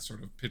from that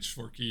sort of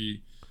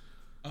pitchforky,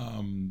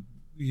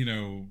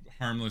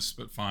 harmless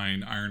but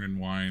fine, Iron and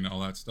Wine, all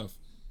that stuff.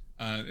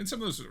 And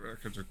some of those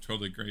records are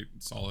totally great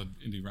and solid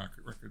indie rock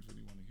records when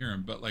you want to hear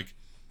them. But like,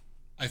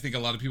 I think a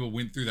lot of people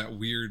went through that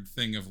weird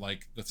thing of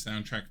like the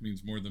soundtrack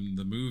means more than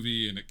the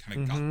movie, and it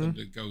kind of got them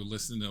to go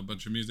listen to a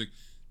bunch of music.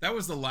 That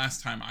was the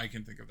last time I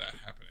can think of that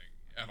happening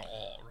at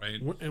all,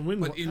 right? But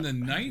in the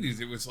 90s,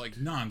 it was like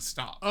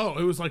nonstop. Oh,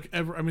 it was like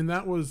ever.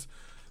 That was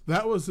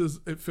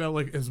it felt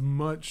like as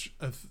much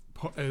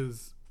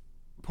as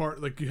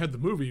part, like you had the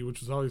movie,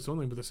 which was always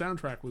something, but the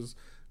soundtrack was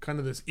kind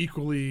of this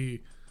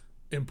equally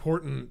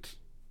important,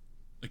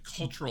 like,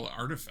 cultural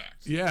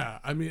artifact. Yeah,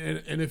 and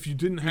if you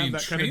didn't have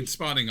that kind of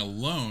Trainspotting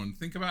alone,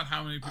 think about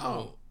how many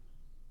people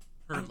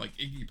heard like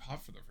Iggy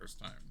Pop for the first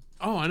time.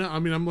 Oh, I know.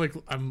 I'm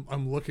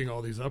looking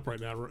all these up right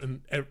now,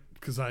 and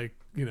because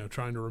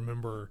trying to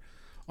remember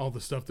all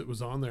the stuff that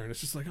was on there, and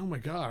it's just like, oh my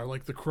god,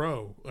 like The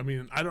Crow. I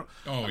don't.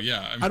 Oh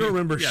yeah, I don't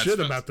remember shit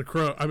about The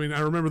Crow. I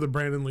remember that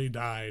Brandon Lee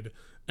died,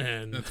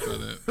 and that's about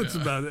it. That's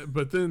about it.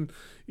 But then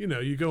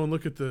you go and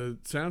look at the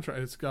soundtrack.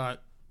 It's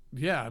got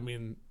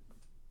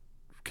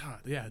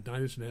God, yeah,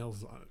 Nine Inch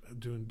Nails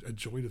doing a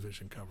Joy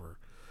Division cover,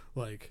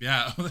 like,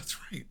 yeah, oh, that's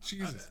right,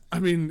 Jesus.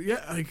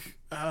 It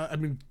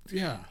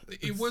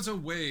was a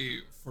way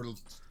for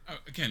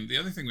again. The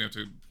other thing we have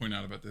to point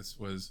out about this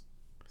was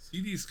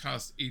CDs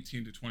cost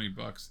 $18 to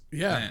 $20.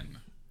 Yeah.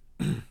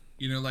 Then,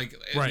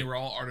 they were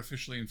all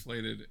artificially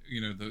inflated.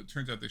 It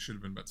turns out they should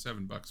have been about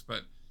 $7,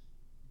 but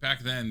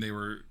back then they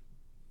were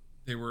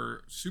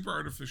super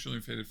artificially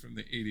inflated from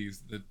the 80s.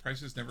 The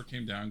prices never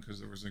came down because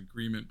there was an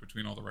agreement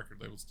between all the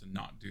record labels to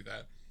not do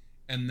that.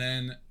 And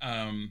then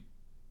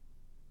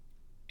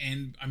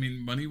And I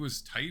mean, money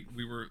was tight.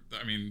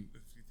 I mean,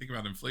 if you think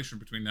about inflation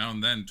between now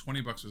and then,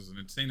 $20 was an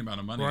insane amount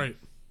of money. Right.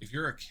 If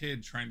you're a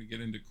kid trying to get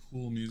into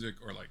cool music,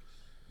 or like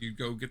you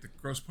go get the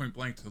Grosse Point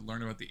Blank to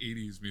learn about the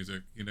 80s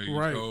music, you know, you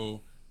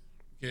go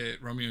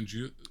get Romeo and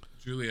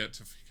Juliet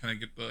to kind of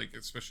get the, like,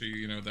 especially,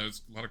 you know,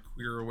 there's a lot of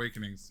queer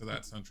awakenings to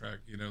that soundtrack,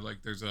 you know,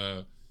 like there's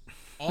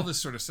all this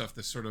sort of stuff,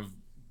 this sort of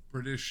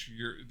British,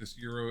 this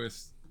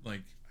Euroist,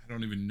 like, I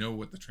don't even know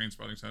what the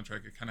Trainspotting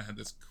soundtrack, it kind of had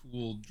this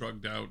cool,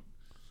 drugged out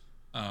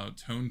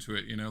tone to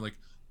it, you know, like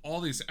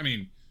all these, I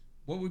mean,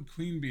 what would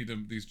Queen be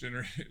to these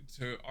to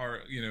our,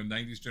 you know,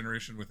 90s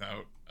generation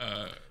without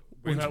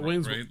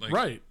Wayne's, right? Like,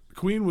 right.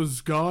 Queen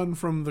was gone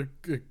from the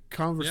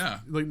conversation. Yeah.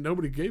 Like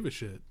nobody gave a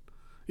shit.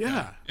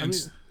 Yeah. And I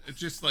mean, it's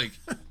just like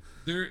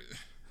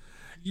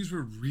these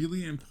were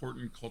really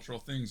important cultural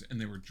things, and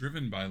they were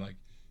driven by like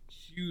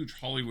huge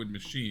Hollywood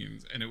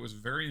machines, and it was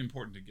very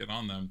important to get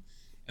on them.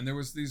 And there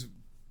was these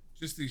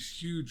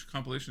huge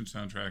compilation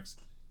soundtracks.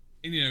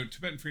 And, you know,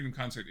 Tibetan Freedom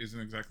Concert isn't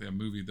exactly a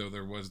movie, though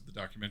there was the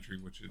documentary,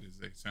 which it is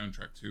a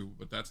soundtrack too.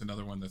 But that's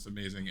another one that's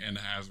amazing and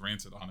has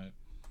Rancid on it,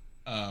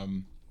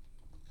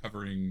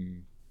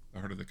 covering The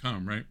Heart of the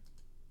Come, right?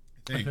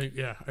 I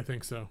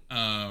think so.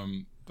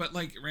 But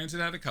like Rancid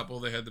had a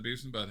couple. They had the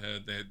Beavis and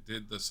Butthead. They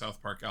did the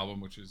South Park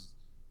album, which is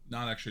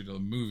not actually the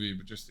movie,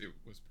 but just it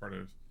was part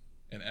of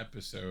an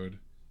episode,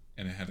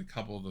 and it had a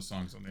couple of the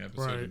songs on the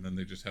episode, Right. and then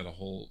they just had a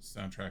whole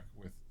soundtrack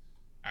with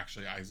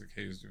actually Isaac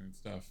Hayes doing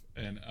stuff,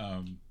 and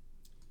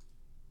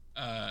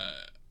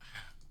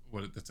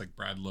that's like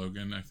Brad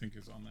Logan, I think,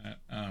 is on that,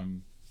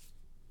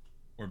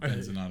 or Ben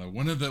Zanata,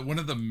 one of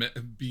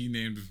the B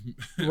named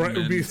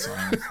men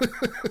songs.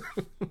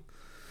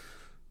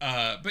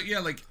 But yeah,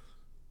 like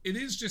it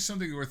is just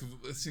something worth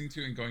listening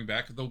to and going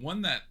back. The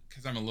one that,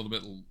 because I'm a little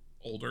bit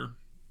older,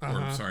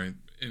 or sorry,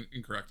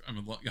 incorrect.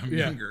 I'm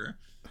younger.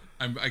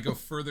 I go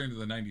further into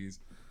the 90s.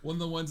 One of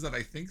the ones that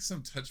I think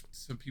some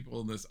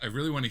people in this, I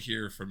really want to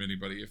hear from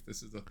anybody if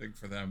this is a thing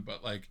for them,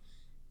 but like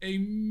a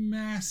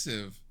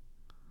massive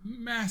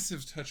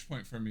touch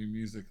point for me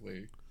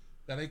musically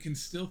that I can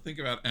still think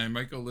about, and I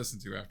might go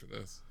listen to after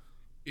this,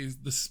 is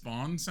the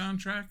Spawn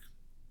soundtrack.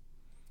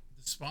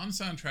 The Spawn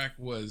soundtrack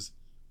was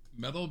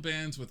metal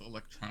bands with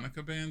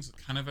electronica bands,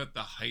 kind of at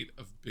the height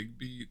of big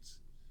beat,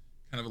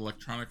 kind of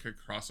electronica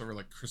crossover,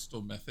 like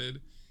Crystal Method,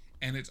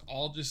 and it's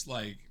all just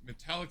like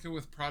Metallica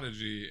with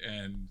Prodigy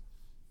and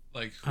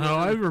like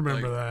I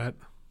remember that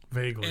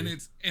vaguely.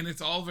 And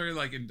it's all very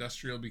like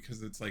industrial,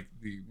 because it's like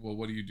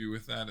what do you do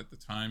with that at the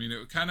time? You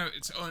know,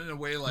 it's in a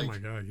way like, oh my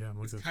god, yeah,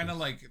 it's kind of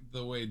like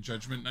the way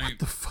Judgment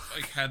Night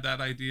like had that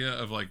idea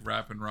of like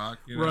rap and rock.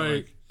 You know, right.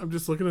 Like, I'm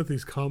just looking at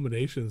these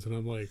combinations, and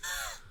I'm like,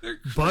 they're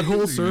crazy,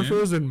 Butthole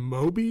Surfers and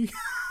Moby.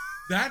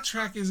 That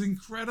track is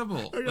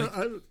incredible.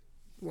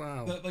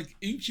 Wow. Like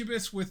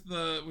Incubus with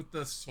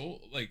the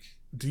soul, like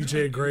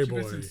DJ Grey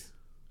Boy.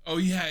 Oh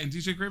yeah, and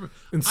DJ Grey Boy.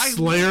 And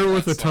Slayer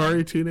with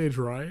Atari Teenage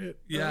Riot.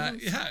 Yeah,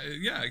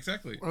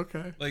 exactly.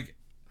 Okay. Like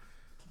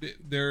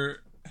they're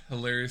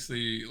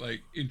hilariously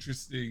like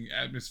interesting,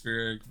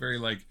 atmospheric, very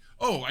like,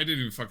 oh, I didn't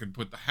even fucking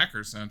put the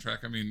Hacker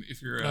soundtrack. I mean,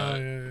 if you're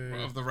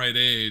of the right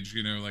age,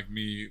 you know, like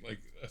me, like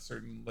a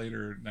certain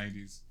later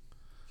 90s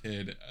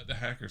kid, the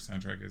Hacker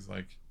soundtrack is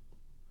like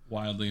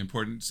wildly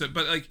important. So,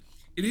 but like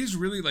it is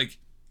really like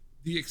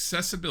the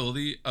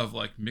accessibility of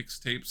like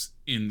mixtapes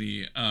in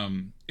the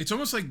it's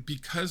almost like,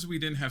 because we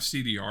didn't have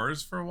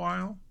CDRs for a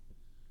while,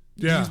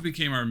 these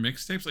became our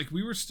mixtapes. Like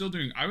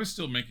I was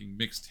still making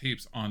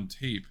mixtapes on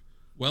tape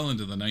well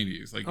into the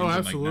 90s, like into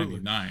absolutely.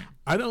 like 99.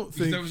 I don't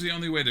think that was the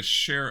only way to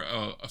share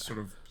a sort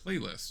of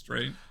playlist,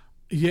 right?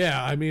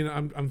 Yeah, I mean,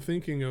 I'm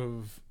thinking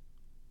of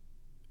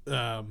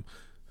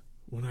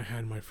when I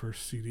had my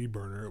first CD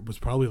burner, it was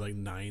probably like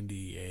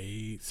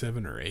 98,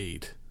 7 or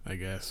 8, I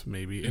guess,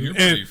 maybe. And you're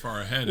pretty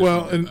far ahead.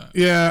 Well, and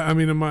yeah, I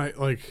mean, my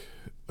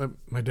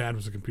dad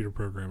was a computer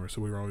programmer,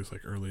 so we were always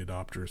like early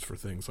adopters for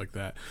things like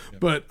that.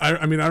 Yep. But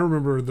I mean, I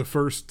remember the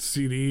first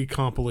CD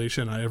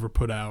compilation I ever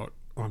put out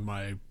on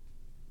my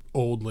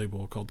old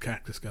label called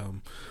Cactus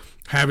Gum,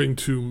 having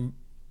to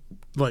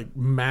like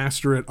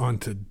master it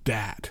onto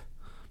DAT,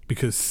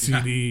 because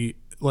CD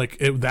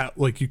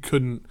you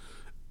couldn't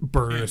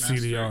burn a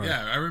CDR.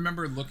 Yeah, I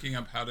remember looking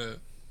up how to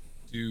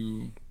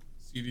do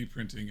CD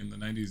printing in the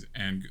 90s,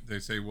 and they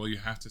say, well, you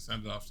have to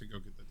send it off to go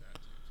get the DAT.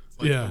 It's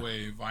like the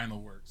way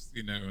vinyl works,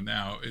 you know.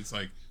 Now it's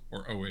like,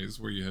 or always,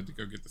 where you had to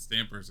go get the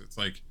stampers. It's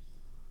like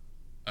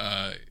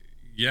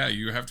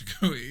you have to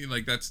go,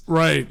 like, that's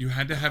right. You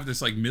had to have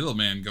this like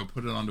middleman go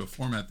put it onto a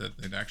format that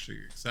they'd actually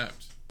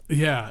accept.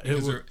 Yeah,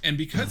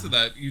 because of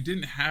that, you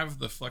didn't have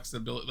the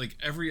flexibility. Like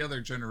every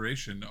other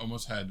generation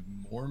almost had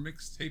more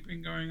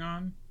mixtaping going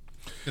on,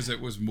 because it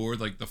was more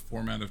like the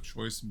format of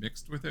choice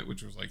mixed with it,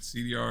 which was like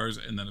CDRs,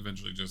 and then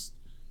eventually just,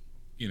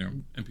 you know,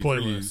 MP3s,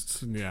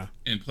 playlists,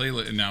 and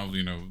playlist, and now,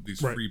 you know, these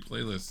free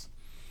playlists,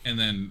 and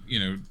then, you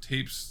know,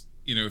 tapes.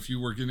 You know, if you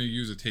were going to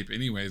use a tape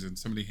anyways, and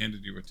somebody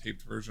handed you a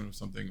taped version of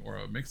something or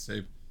a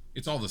mixtape,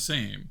 it's all the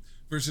same.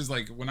 versus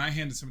like when I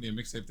handed somebody a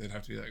mixtape, they'd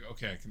have to be like,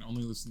 okay, I can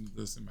only listen to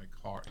this in my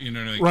car. You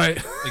know, like, right?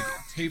 Like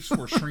tapes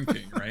were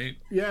shrinking, right?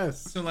 Yes.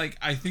 So like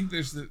I think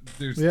there's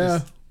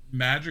this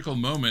magical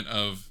moment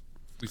of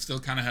we still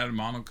kind of had a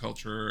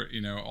monoculture, you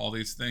know, all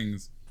these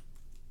things.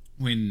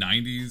 When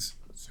 90s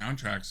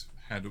soundtracks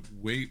had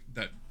weight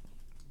that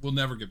we'll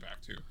never get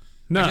back to.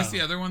 No. I guess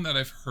the other one that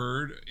I've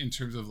heard in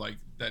terms of like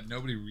that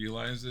nobody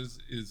realizes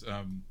is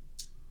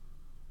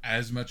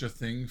as much a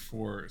thing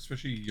for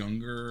especially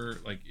younger,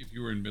 like if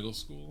you were in middle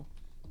school,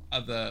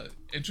 the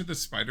Enter the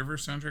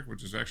Spider-Verse soundtrack,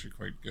 which is actually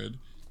quite good.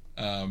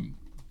 The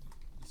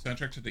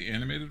soundtrack to the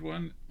animated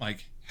one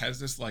like has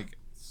this like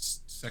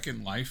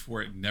second life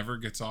where it never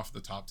gets off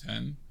the top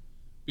 10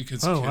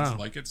 because kids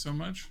like it so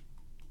much.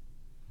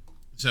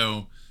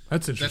 So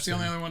that's interesting. That's the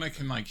only other one I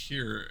can like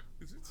hear.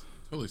 It's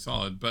totally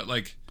solid, but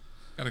like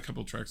got a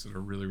couple tracks that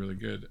are really really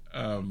good.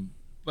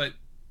 But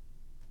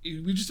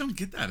we just don't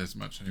get that as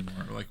much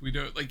anymore. Like we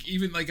don't like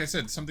even like I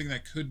said something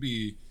that could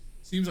be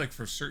seems like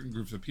for certain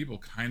groups of people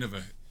kind of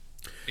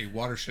a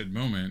watershed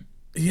moment.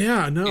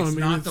 Yeah, no, it's I mean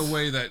not the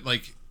way that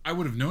like I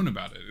would have known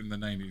about it in the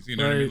 90s. You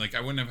know what I mean? Like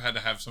I wouldn't have had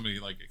to have somebody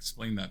like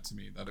explain that to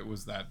me that it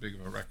was that big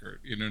of a record.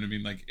 You know what I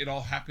mean? Like it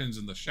all happens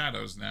in the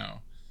shadows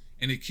now.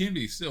 And it can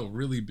be still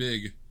really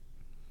big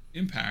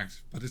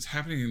impact, but it's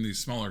happening in these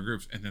smaller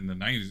groups. And in the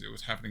 90s, it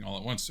was happening all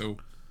at once. So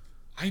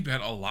I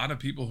bet a lot of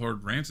people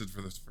heard Rancid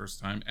for the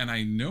first time. And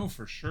I know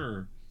for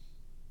sure,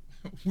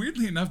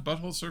 weirdly enough,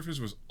 Butthole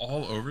Surfers was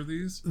all over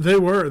these. They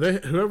were.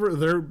 Whoever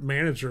their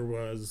manager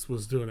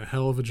was doing a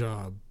hell of a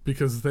job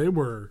because they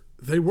were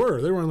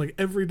on like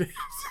every day.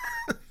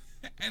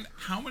 And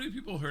how many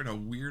people heard a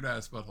weird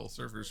ass Butthole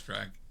Surfers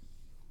track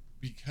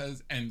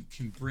because and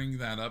can bring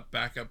that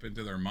back up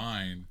into their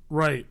mind,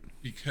 right?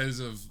 Because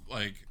of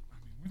like, I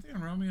mean, weren't they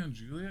on Romeo and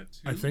Juliet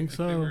too? I think like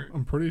so.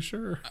 I'm pretty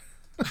sure.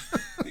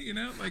 You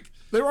know, like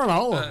they were on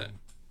all of them.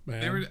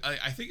 Man. They were.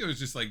 I think it was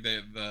just like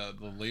the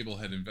label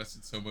had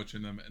invested so much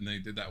in them, and they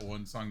did that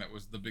one song that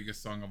was the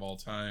biggest song of all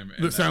time.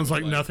 And that sounds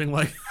like nothing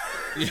like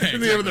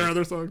any of their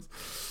other songs.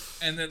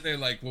 And then they're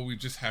like, well, we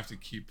just have to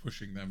keep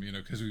pushing them, you know,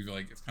 because we've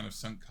like it's kind of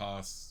sunk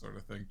costs sort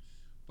of thing.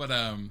 But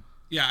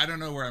yeah, I don't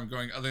know where I'm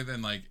going other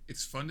than like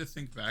it's fun to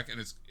think back, and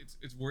it's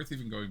worth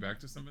even going back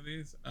to some of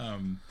these,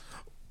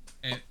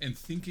 and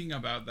thinking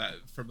about that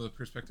from the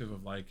perspective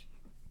of like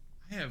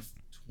I have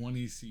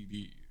 20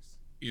 CDs,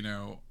 you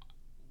know,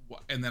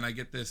 and then I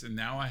get this, and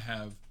now I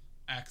have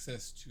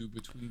access to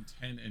between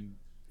 10 and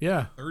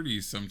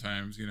 30s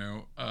sometimes, you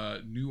know,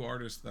 new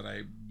artists that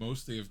I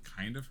mostly have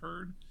kind of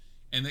heard,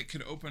 and it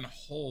could open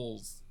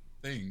whole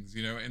things,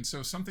 you know, and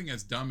so something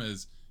as dumb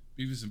as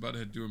Beavis and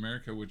Butthead Do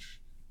America, which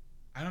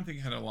I don't think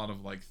had a lot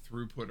of like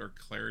throughput or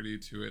clarity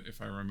to it,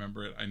 if I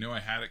remember it. I know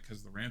I had it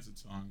because the Rancid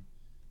song,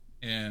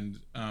 and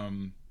I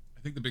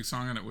think the big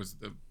song on it was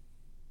the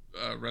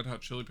Red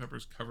Hot Chili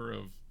Peppers cover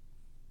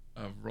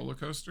of Roller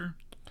Coaster.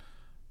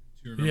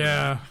 Do you remember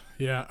that?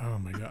 Yeah. Oh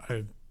my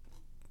god,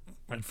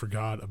 I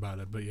forgot about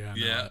it, but yeah.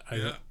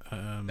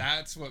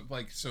 That's what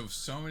like so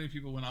many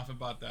people went off and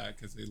bought that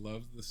because they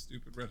loved the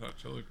stupid Red Hot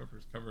Chili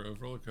Peppers cover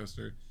of Roller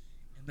Coaster,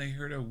 and they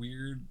heard a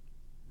weird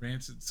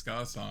Rancid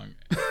ska song,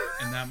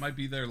 and that might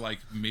be their like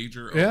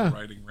major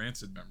overriding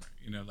Rancid memory.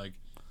 You know, like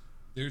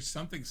there's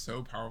something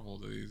so powerful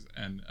to these,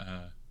 and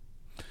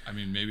I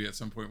mean maybe at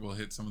some point we'll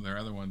hit some of their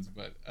other ones,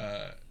 but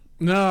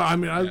no, I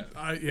mean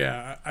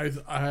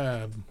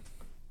I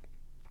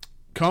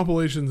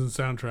compilations and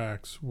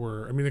soundtracks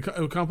were. I mean,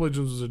 the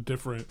compilations was a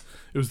different.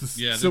 It was the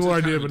similar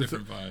idea, but it's a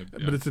vibe.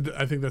 Yeah. But it's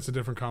I think that's a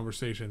different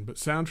conversation. But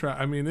soundtrack,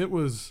 I mean, it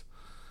was.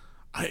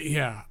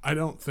 I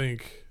don't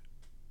think.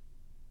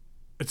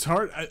 It's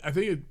hard. I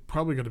think it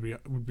probably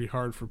would be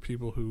hard for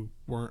people who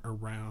weren't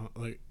around.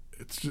 Like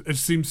it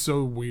seems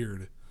so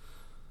weird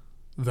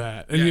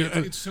that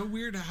it's so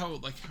weird how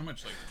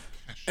much like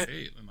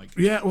cachet and like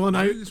and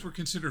these were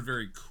considered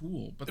very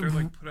cool, but they're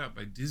like put out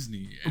by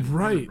Disney and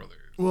Warner Brothers.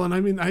 Well, and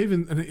I mean,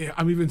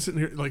 I'm even sitting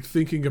here like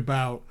thinking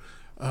about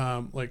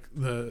like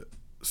the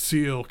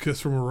Seal Kiss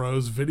from a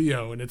Rose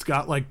video, and it's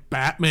got like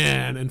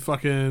Batman and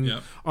fucking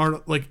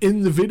Arnold like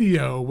in the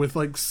video with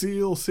like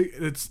Seal.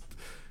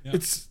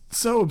 It's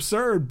so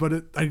absurd,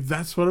 but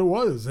that's what it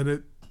was, and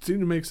it seemed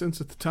to make sense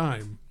at the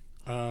time.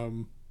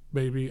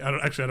 Maybe I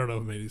don't know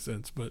if it made any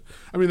sense, but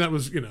I mean that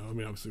was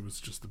obviously it was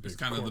just the big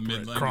kind of the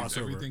mid-90s.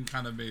 Everything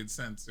kind of made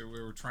sense. So we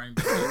were trying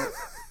to get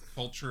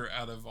culture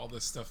out of all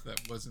this stuff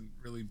that wasn't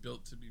really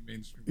built to be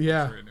mainstream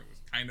culture, and it was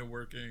kind of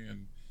working,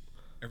 and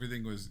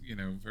everything was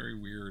very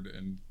weird,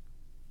 and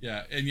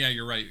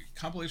you're right.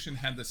 Compilation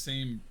had the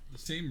same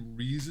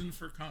reason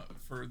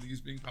for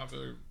these being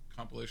popular.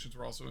 Compilations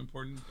were also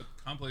important, but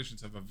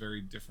compilations have a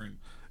very different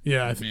do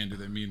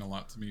they mean a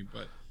lot to me,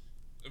 but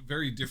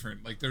very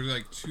different. Like they're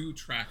like two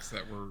tracks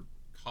that were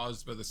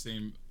caused by the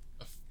same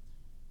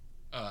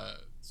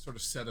sort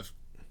of set of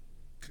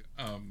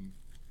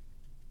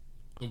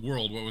the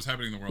world, what was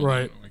happening in the world.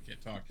 Right. I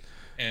can't talk.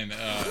 And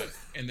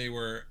they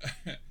were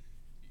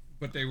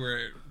but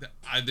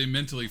they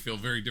mentally feel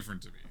very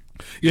different to me.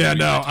 Yeah,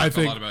 no, talked I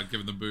think a lot about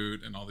giving the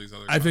boot and all these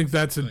other. I think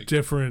that's a like,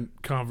 different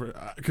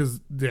because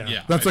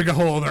Yeah, that's I like a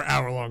whole other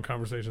hour-long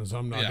conversation. So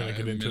I'm not Yeah, going to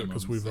get at into it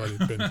because minimum, we've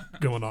so. already been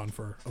going on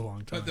for a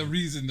long time. But the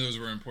reason those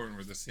were important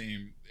were the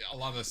same. A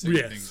lot of the same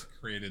Yes. things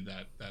created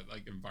that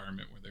like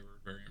environment where they were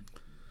very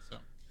important. So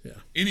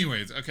Yeah.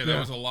 Anyways, okay, that Yeah.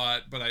 was a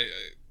lot, but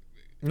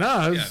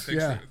No,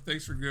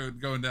 thanks for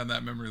going down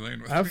that memory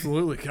lane with me.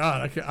 absolutely.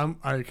 God,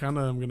 I kind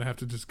of am going to have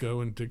to just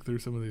go and dig through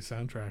some of these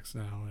soundtracks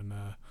now, and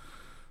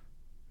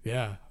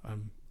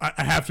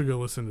I have to go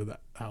listen to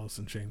that Alice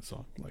in Chains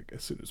song like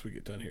as soon as we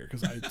get done here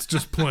because it's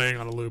just playing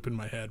on a loop in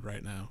my head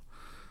right now.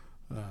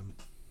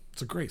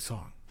 It's a great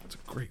song.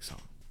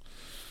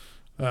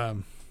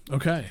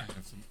 Okay.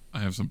 I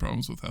have some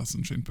problems with Alice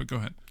in Chains, but go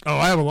ahead. Oh,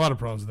 I have a lot of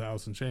problems with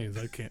Alice in Chains.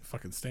 I can't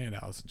fucking stand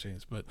Alice in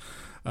Chains, but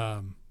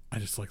I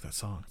just like that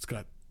song. It's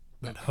got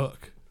that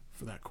hook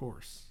for that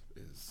chorus.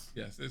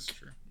 Yes, it's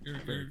true. You're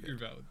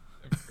valid.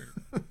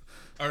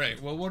 All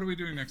right. Well, what are we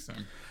doing next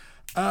time?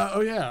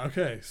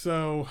 Okay.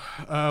 So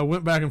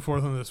went back and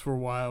forth on this for a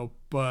while,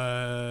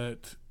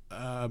 but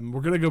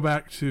we're gonna go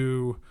back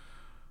to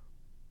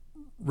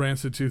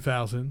Rancid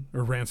 2000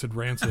 or Rancid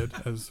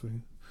as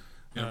we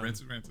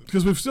Rancid.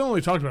 because we've still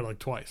only talked about it like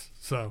twice.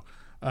 So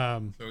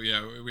So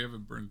yeah, we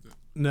haven't burned it.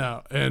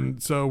 no,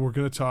 and so we're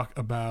gonna talk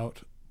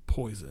about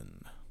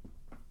Poison.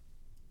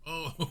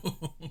 Oh.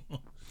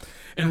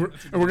 And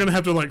we're gonna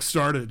have to like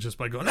start it just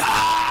by going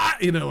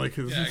like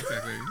Yeah,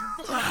 exactly.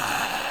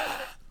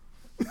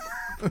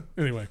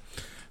 Anyway,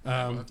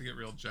 We'll have to get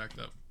real jacked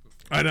up.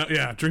 I know.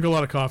 Yeah, drink a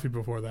lot of coffee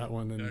before that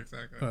one, and Yeah,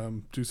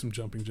 exactly. do some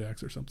jumping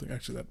jacks or something.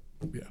 Actually,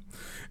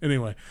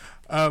 Anyway,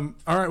 all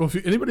right. Well,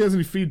 if anybody has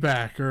any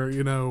feedback, or I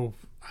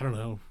don't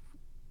know,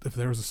 if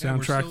there was a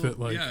soundtrack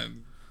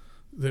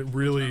that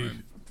really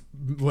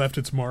left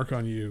its mark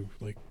on you,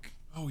 like.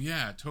 Oh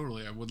yeah,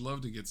 totally. I would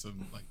love to get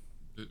some like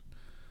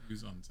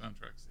views on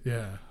soundtracks.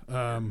 Yeah.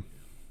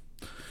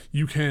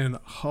 You can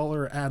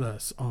holler at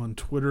us on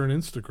Twitter and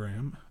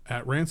Instagram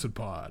at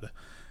RancidPod.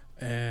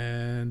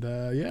 And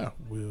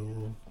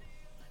we'll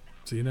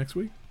see you next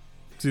week.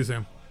 See you,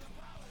 Sam.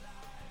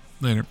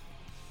 Later.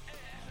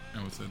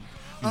 No, what's that?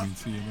 You mean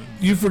see you later?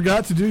 You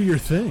forgot to do your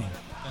thing.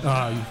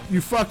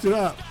 You fucked it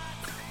up.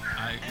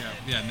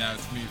 Yeah, now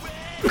it's me.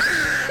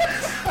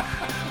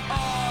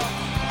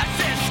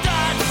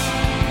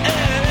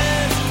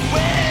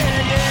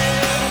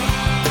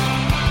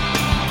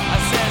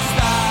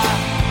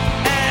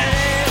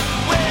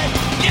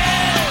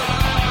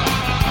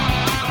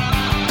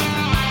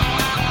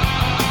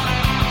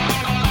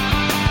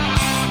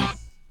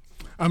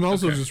 I'm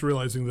also just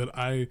realizing that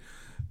I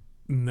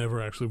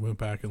never actually went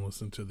back and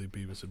listened to the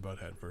Beavis and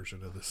Butthead version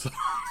of this song.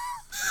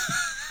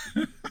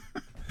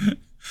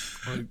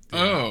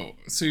 Oh,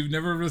 so you've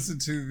never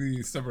listened to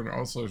the Stubborn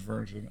All-Stars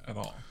version at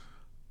all?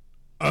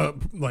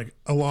 Like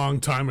a long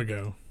time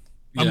ago.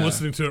 Yeah. I'm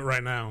listening to it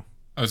right now.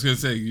 I was gonna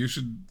say you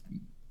should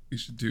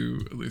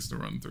do at least a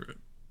run through it.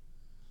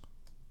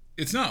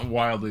 It's not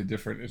wildly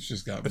different. It's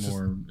just got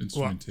more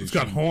instrumentation. It's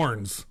got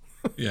horns.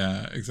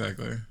 Yeah,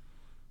 exactly.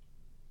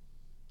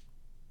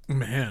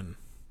 Man,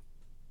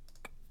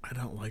 I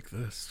don't like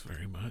this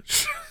very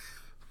much.